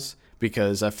Expendables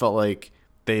because I felt like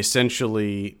they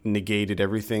essentially negated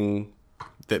everything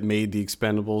that made the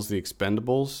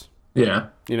Expendables. Yeah.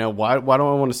 You know, why don't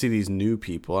I want to see these new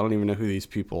people? I don't even know who these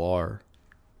people are.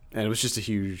 And it was just a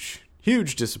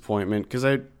huge disappointment because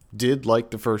I did like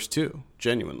the first two,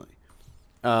 genuinely.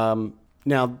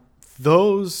 Now,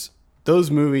 those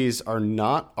movies are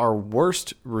not our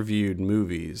worst reviewed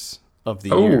movies of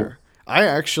the year. I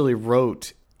actually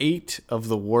wrote 8 of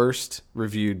the worst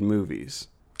reviewed movies.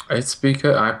 It's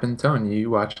because I've been telling you, you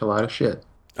watched a lot of shit.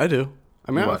 I do.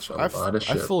 I mean, lot of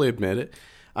shit. I fully admit it.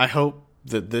 I hope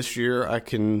that this year I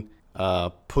can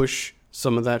push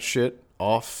some of that shit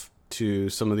off to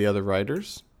some of the other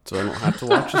writers so I don't have to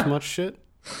watch as much shit.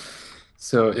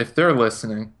 So if they're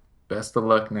listening, best of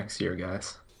luck next year,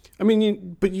 guys. I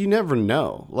mean, but you never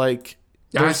know. Like,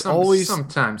 there's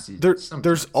sometimes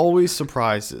there's always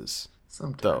surprises.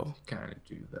 Sometimes though. You kind of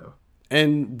do, though.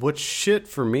 And what's shit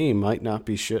for me might not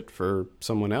be shit for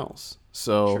someone else.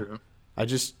 So True.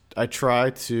 I try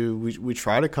to we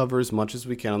try to cover as much as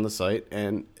we can on the site,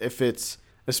 and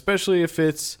especially if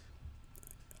it's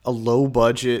a low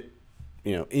budget,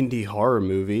 indie horror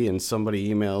movie and somebody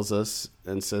emails us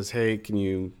and says, "Hey, can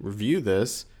you review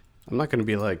this?" I'm not going to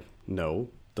be like, "No,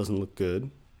 doesn't look good,"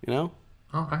 Oh,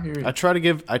 I hear you. I try to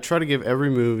give every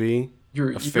movie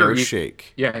a fair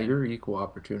shake. Yeah, you're equal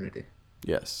opportunity.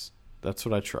 Yes, that's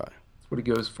what I try. That's what he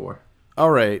goes for.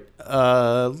 All right,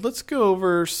 let's go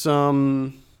over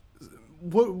some.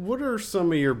 What are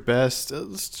some of your best?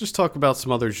 Let's just talk about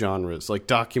some other genres like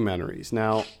documentaries.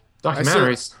 Now,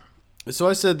 documentaries.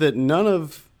 I said that none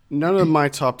of my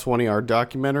top 20 are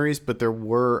documentaries, but there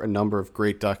were a number of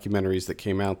great documentaries that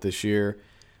came out this year.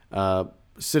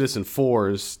 Citizen 4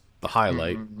 is the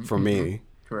highlight for me.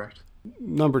 Correct.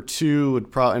 Number 2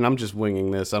 would probably, and I'm just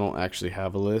winging this. I don't actually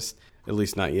have a list, at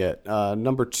least not yet.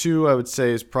 Number 2, I would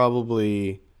say, is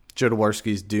probably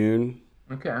Jodorowsky's Dune.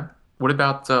 Okay. What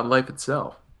about Life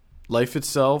Itself? Life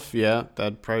Itself, yeah,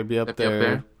 that'd probably be up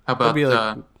there. How about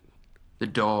The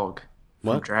Dog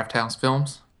from Draft House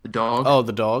Films? The Dog. Oh,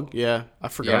 The Dog, yeah. I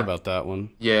forgot about that one.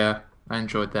 Yeah, I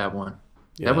enjoyed that one.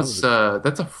 Yeah,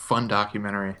 that's a fun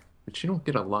documentary, which you don't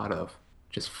get a lot of.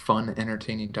 Just fun,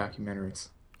 entertaining documentaries.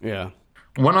 Yeah.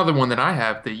 One other one that I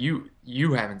have that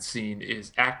you haven't seen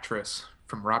is Actress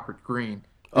from Robert Greene.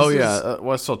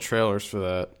 I saw trailers for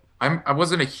that. I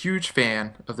wasn't a huge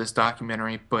fan of this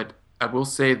documentary, but I will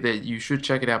say that you should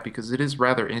check it out because it is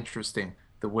rather interesting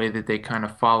the way that they kind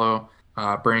of follow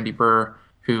Brandy Burr,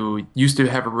 who used to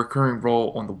have a recurring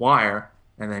role on The Wire,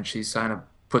 and then she's kind of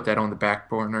put that on the back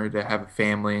burner to have a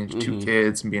family and 2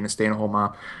 kids and being a stay-at-home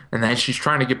mom, and then she's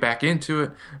trying to get back into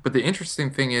it. But the interesting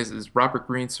thing is Robert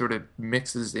Greene sort of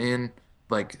mixes in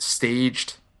like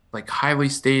highly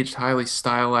staged, highly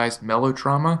stylized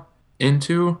melodrama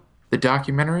into the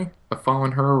documentary of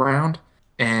following her around,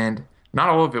 and not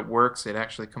all of it works. It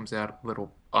actually comes out a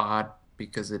little odd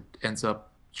because it ends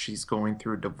up she's going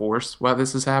through a divorce while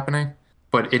this is happening.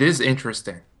 But it is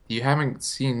interesting. You haven't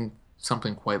seen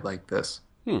something quite like this.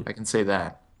 I can say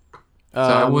that. So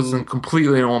I wasn't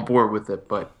completely on board with it,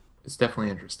 but it's definitely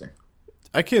interesting.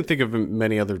 I can't think of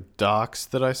many other docs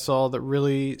that I saw that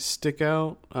really stick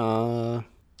out. No,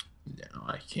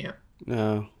 I can't.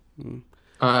 No.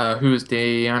 Who's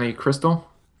Diane Crystal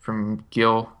from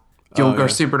Gil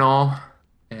Garcia Bernal,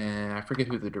 and I forget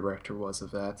who the director was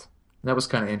of that. That was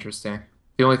kind of interesting.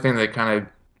 The only thing that kind of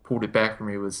pulled it back for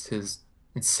me was his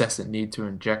incessant need to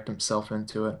inject himself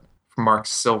into it. From Mark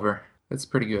Silver. That's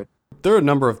pretty good. There are a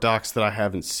number of docs that I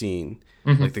haven't seen,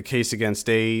 like The Case Against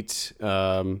 8.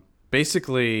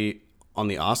 Basically, on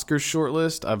the Oscars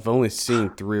shortlist, I've only seen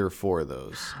 3 or 4 of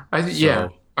those. I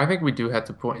think we do have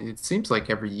to point. It seems like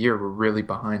every year we're really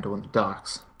behind on the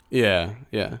docs. Yeah.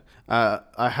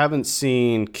 I haven't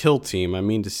seen Kill Team. I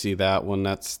mean to see that one.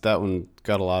 That one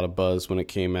got a lot of buzz when it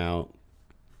came out.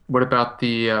 What about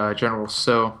the General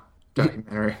So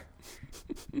documentary?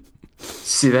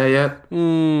 See that yet?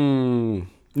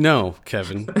 No,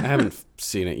 Kevin. I haven't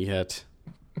seen it yet.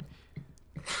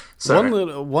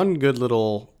 Sorry. One good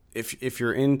little, if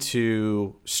you're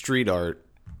into street art,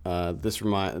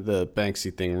 the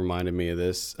Banksy thing reminded me of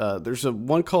this. There's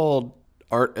one called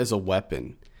Art as a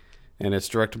Weapon, and it's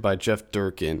directed by Jeff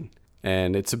Durkin,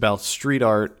 and it's about street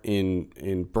art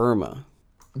in Burma.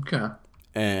 Okay.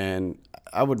 And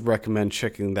I would recommend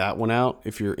checking that one out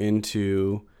if you're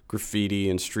into graffiti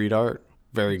and street art.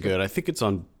 Very good. I think it's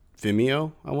on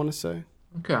Vimeo, I want to say.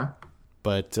 Okay.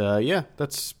 But yeah,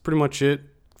 that's pretty much it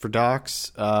for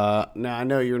docs. Now I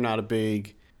know you're not a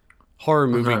big horror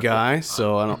movie guy,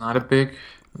 so I don't. I'm not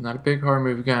a big horror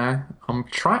movie guy.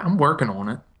 I'm working on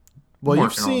it. Well,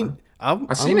 you've seen.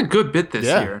 I've seen a good bit this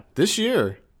year. This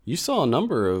year, you saw a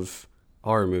number of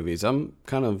horror movies. I'm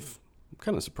kind of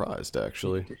surprised,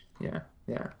 actually. Yeah,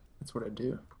 that's what I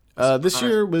do. This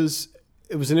year was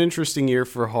an interesting year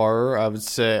for horror. I would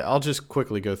say I'll just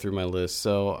quickly go through my list.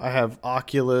 So I have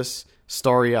Oculus,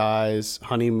 Starry Eyes,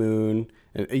 Honeymoon,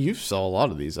 and you saw a lot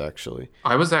of these actually.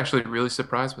 I was actually really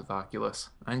surprised with Oculus.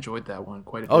 I enjoyed that one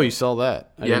quite a bit. Oh, you saw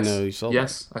that? I didn't know you saw that.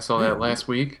 Yes, I saw that last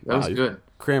week. That was good.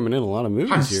 Cramming in a lot of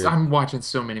movies here. I'm watching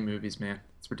so many movies, man.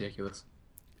 It's ridiculous.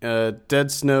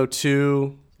 Dead Snow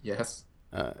 2. Yes.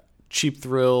 Cheap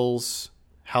Thrills,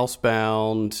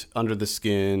 Housebound, Under the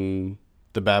Skin,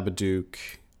 The Babadook,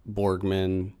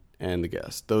 Borgman, and The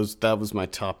Guest. That was my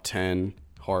top 10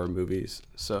 horror movies.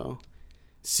 So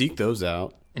seek those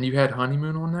out. And you had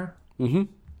Honeymoon on there? Mm-hmm.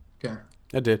 Okay.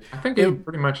 I did. I think you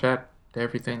pretty much had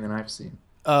everything that I've seen.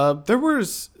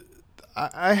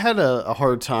 I had a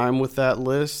hard time with that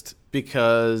list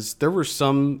because there were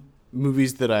some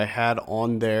movies that I had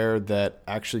on there that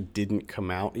actually didn't come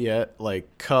out yet,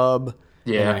 like Cub.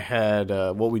 Yeah. And I had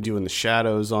What We Do in the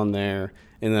Shadows on there.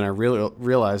 And then I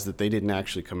realized that they didn't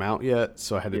actually come out yet,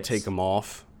 so I had to take them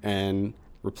off and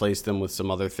replace them with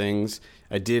some other things.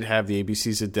 I did have the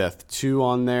ABCs of Death 2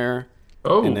 on there.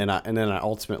 Oh. And then I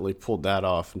ultimately pulled that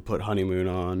off and put Honeymoon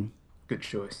on. Good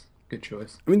choice.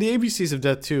 I mean, the ABCs of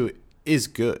Death 2 is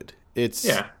good.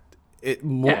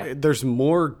 There's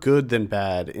more good than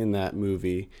bad in that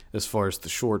movie as far as the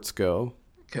shorts go.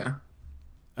 Okay.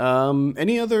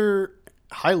 Any other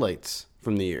highlights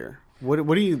from the year? What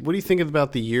do you think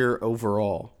about the year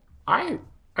overall? I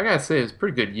gotta say it was a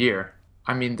pretty good year.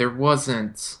 I mean, there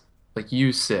wasn't, like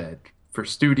you said, for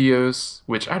studios,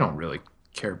 which I don't really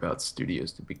care about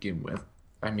studios to begin with.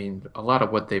 I mean, a lot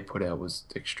of what they put out was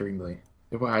it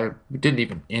didn't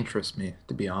even interest me,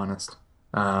 to be honest.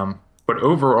 But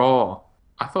overall,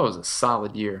 I thought it was a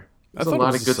solid year. There's a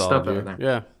lot of good stuff out there.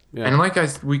 Yeah. And like I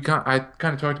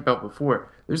kind of talked about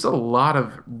before, there's a lot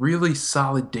of really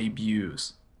solid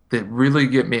debuts that really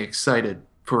get me excited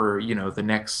for, the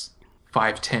next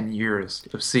 5-10 years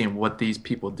of seeing what these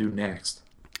people do next.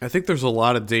 I think there's a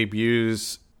lot of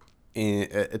debuts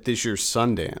at this year's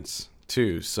Sundance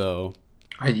too. So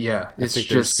I think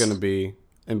there's going to be,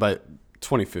 and by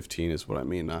 2015 is what I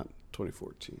mean, not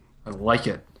 2014. I like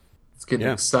it. It's getting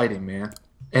exciting, man.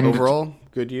 And overall,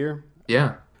 good year.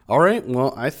 Yeah. All right.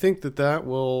 Well, I think that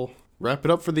will wrap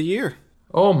it up for the year.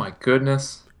 Oh my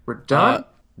goodness, we're done.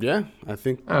 Yeah, I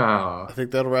think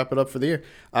that'll wrap it up for the year.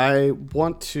 I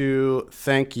want to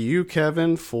thank you,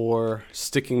 Kevin, for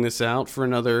sticking this out for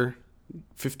another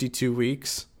 52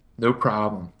 weeks. No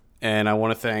problem. And I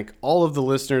want to thank all of the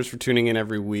listeners for tuning in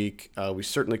every week. We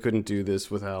certainly couldn't do this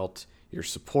without your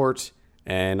support.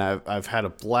 And I've had a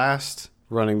blast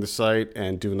running the site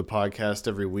and doing the podcast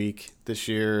every week this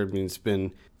year. I mean, it's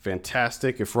been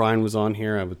fantastic. If Ryan was on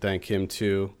here, I would thank him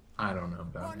too. I don't know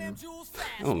about him.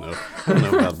 I don't know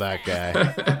about that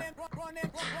guy.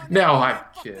 No, I'm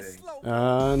kidding.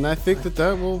 And I think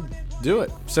that will do it.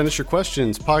 Send us your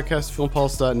questions.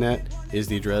 Podcast@filmpulse.net is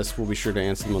the address. We'll be sure to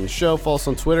answer them on the show. Follow us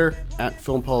on Twitter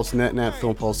 @FilmPulseNet and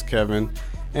 @FilmPulseKevin.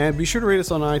 And be sure to rate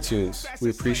us on iTunes. We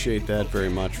appreciate that very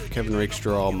much. For Kevin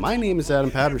Rakestraw, my name is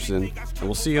Adam Patterson, and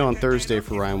we'll see you on Thursday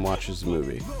for Ryan Watches the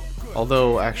Movie.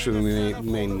 Although, actually, we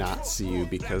may not see you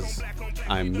because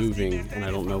I'm moving, and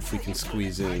I don't know if we can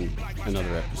squeeze in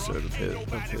another episode of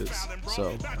his.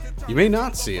 So, you may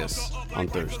not see us on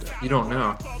Thursday. You don't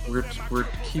know. We're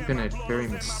keeping it very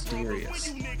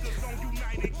mysterious.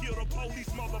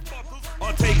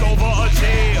 Or take over a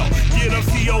jail, get them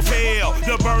CO's hell.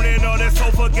 The burning of that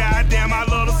sofa, goddamn, I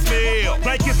love the smell.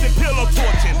 Blankets and pillow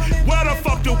torching, where the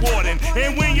fuck the warden?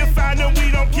 And when you find them, we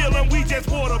don't kill them, we just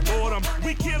waterboard them.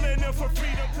 We killing them for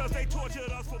freedom, cause they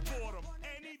tortured us for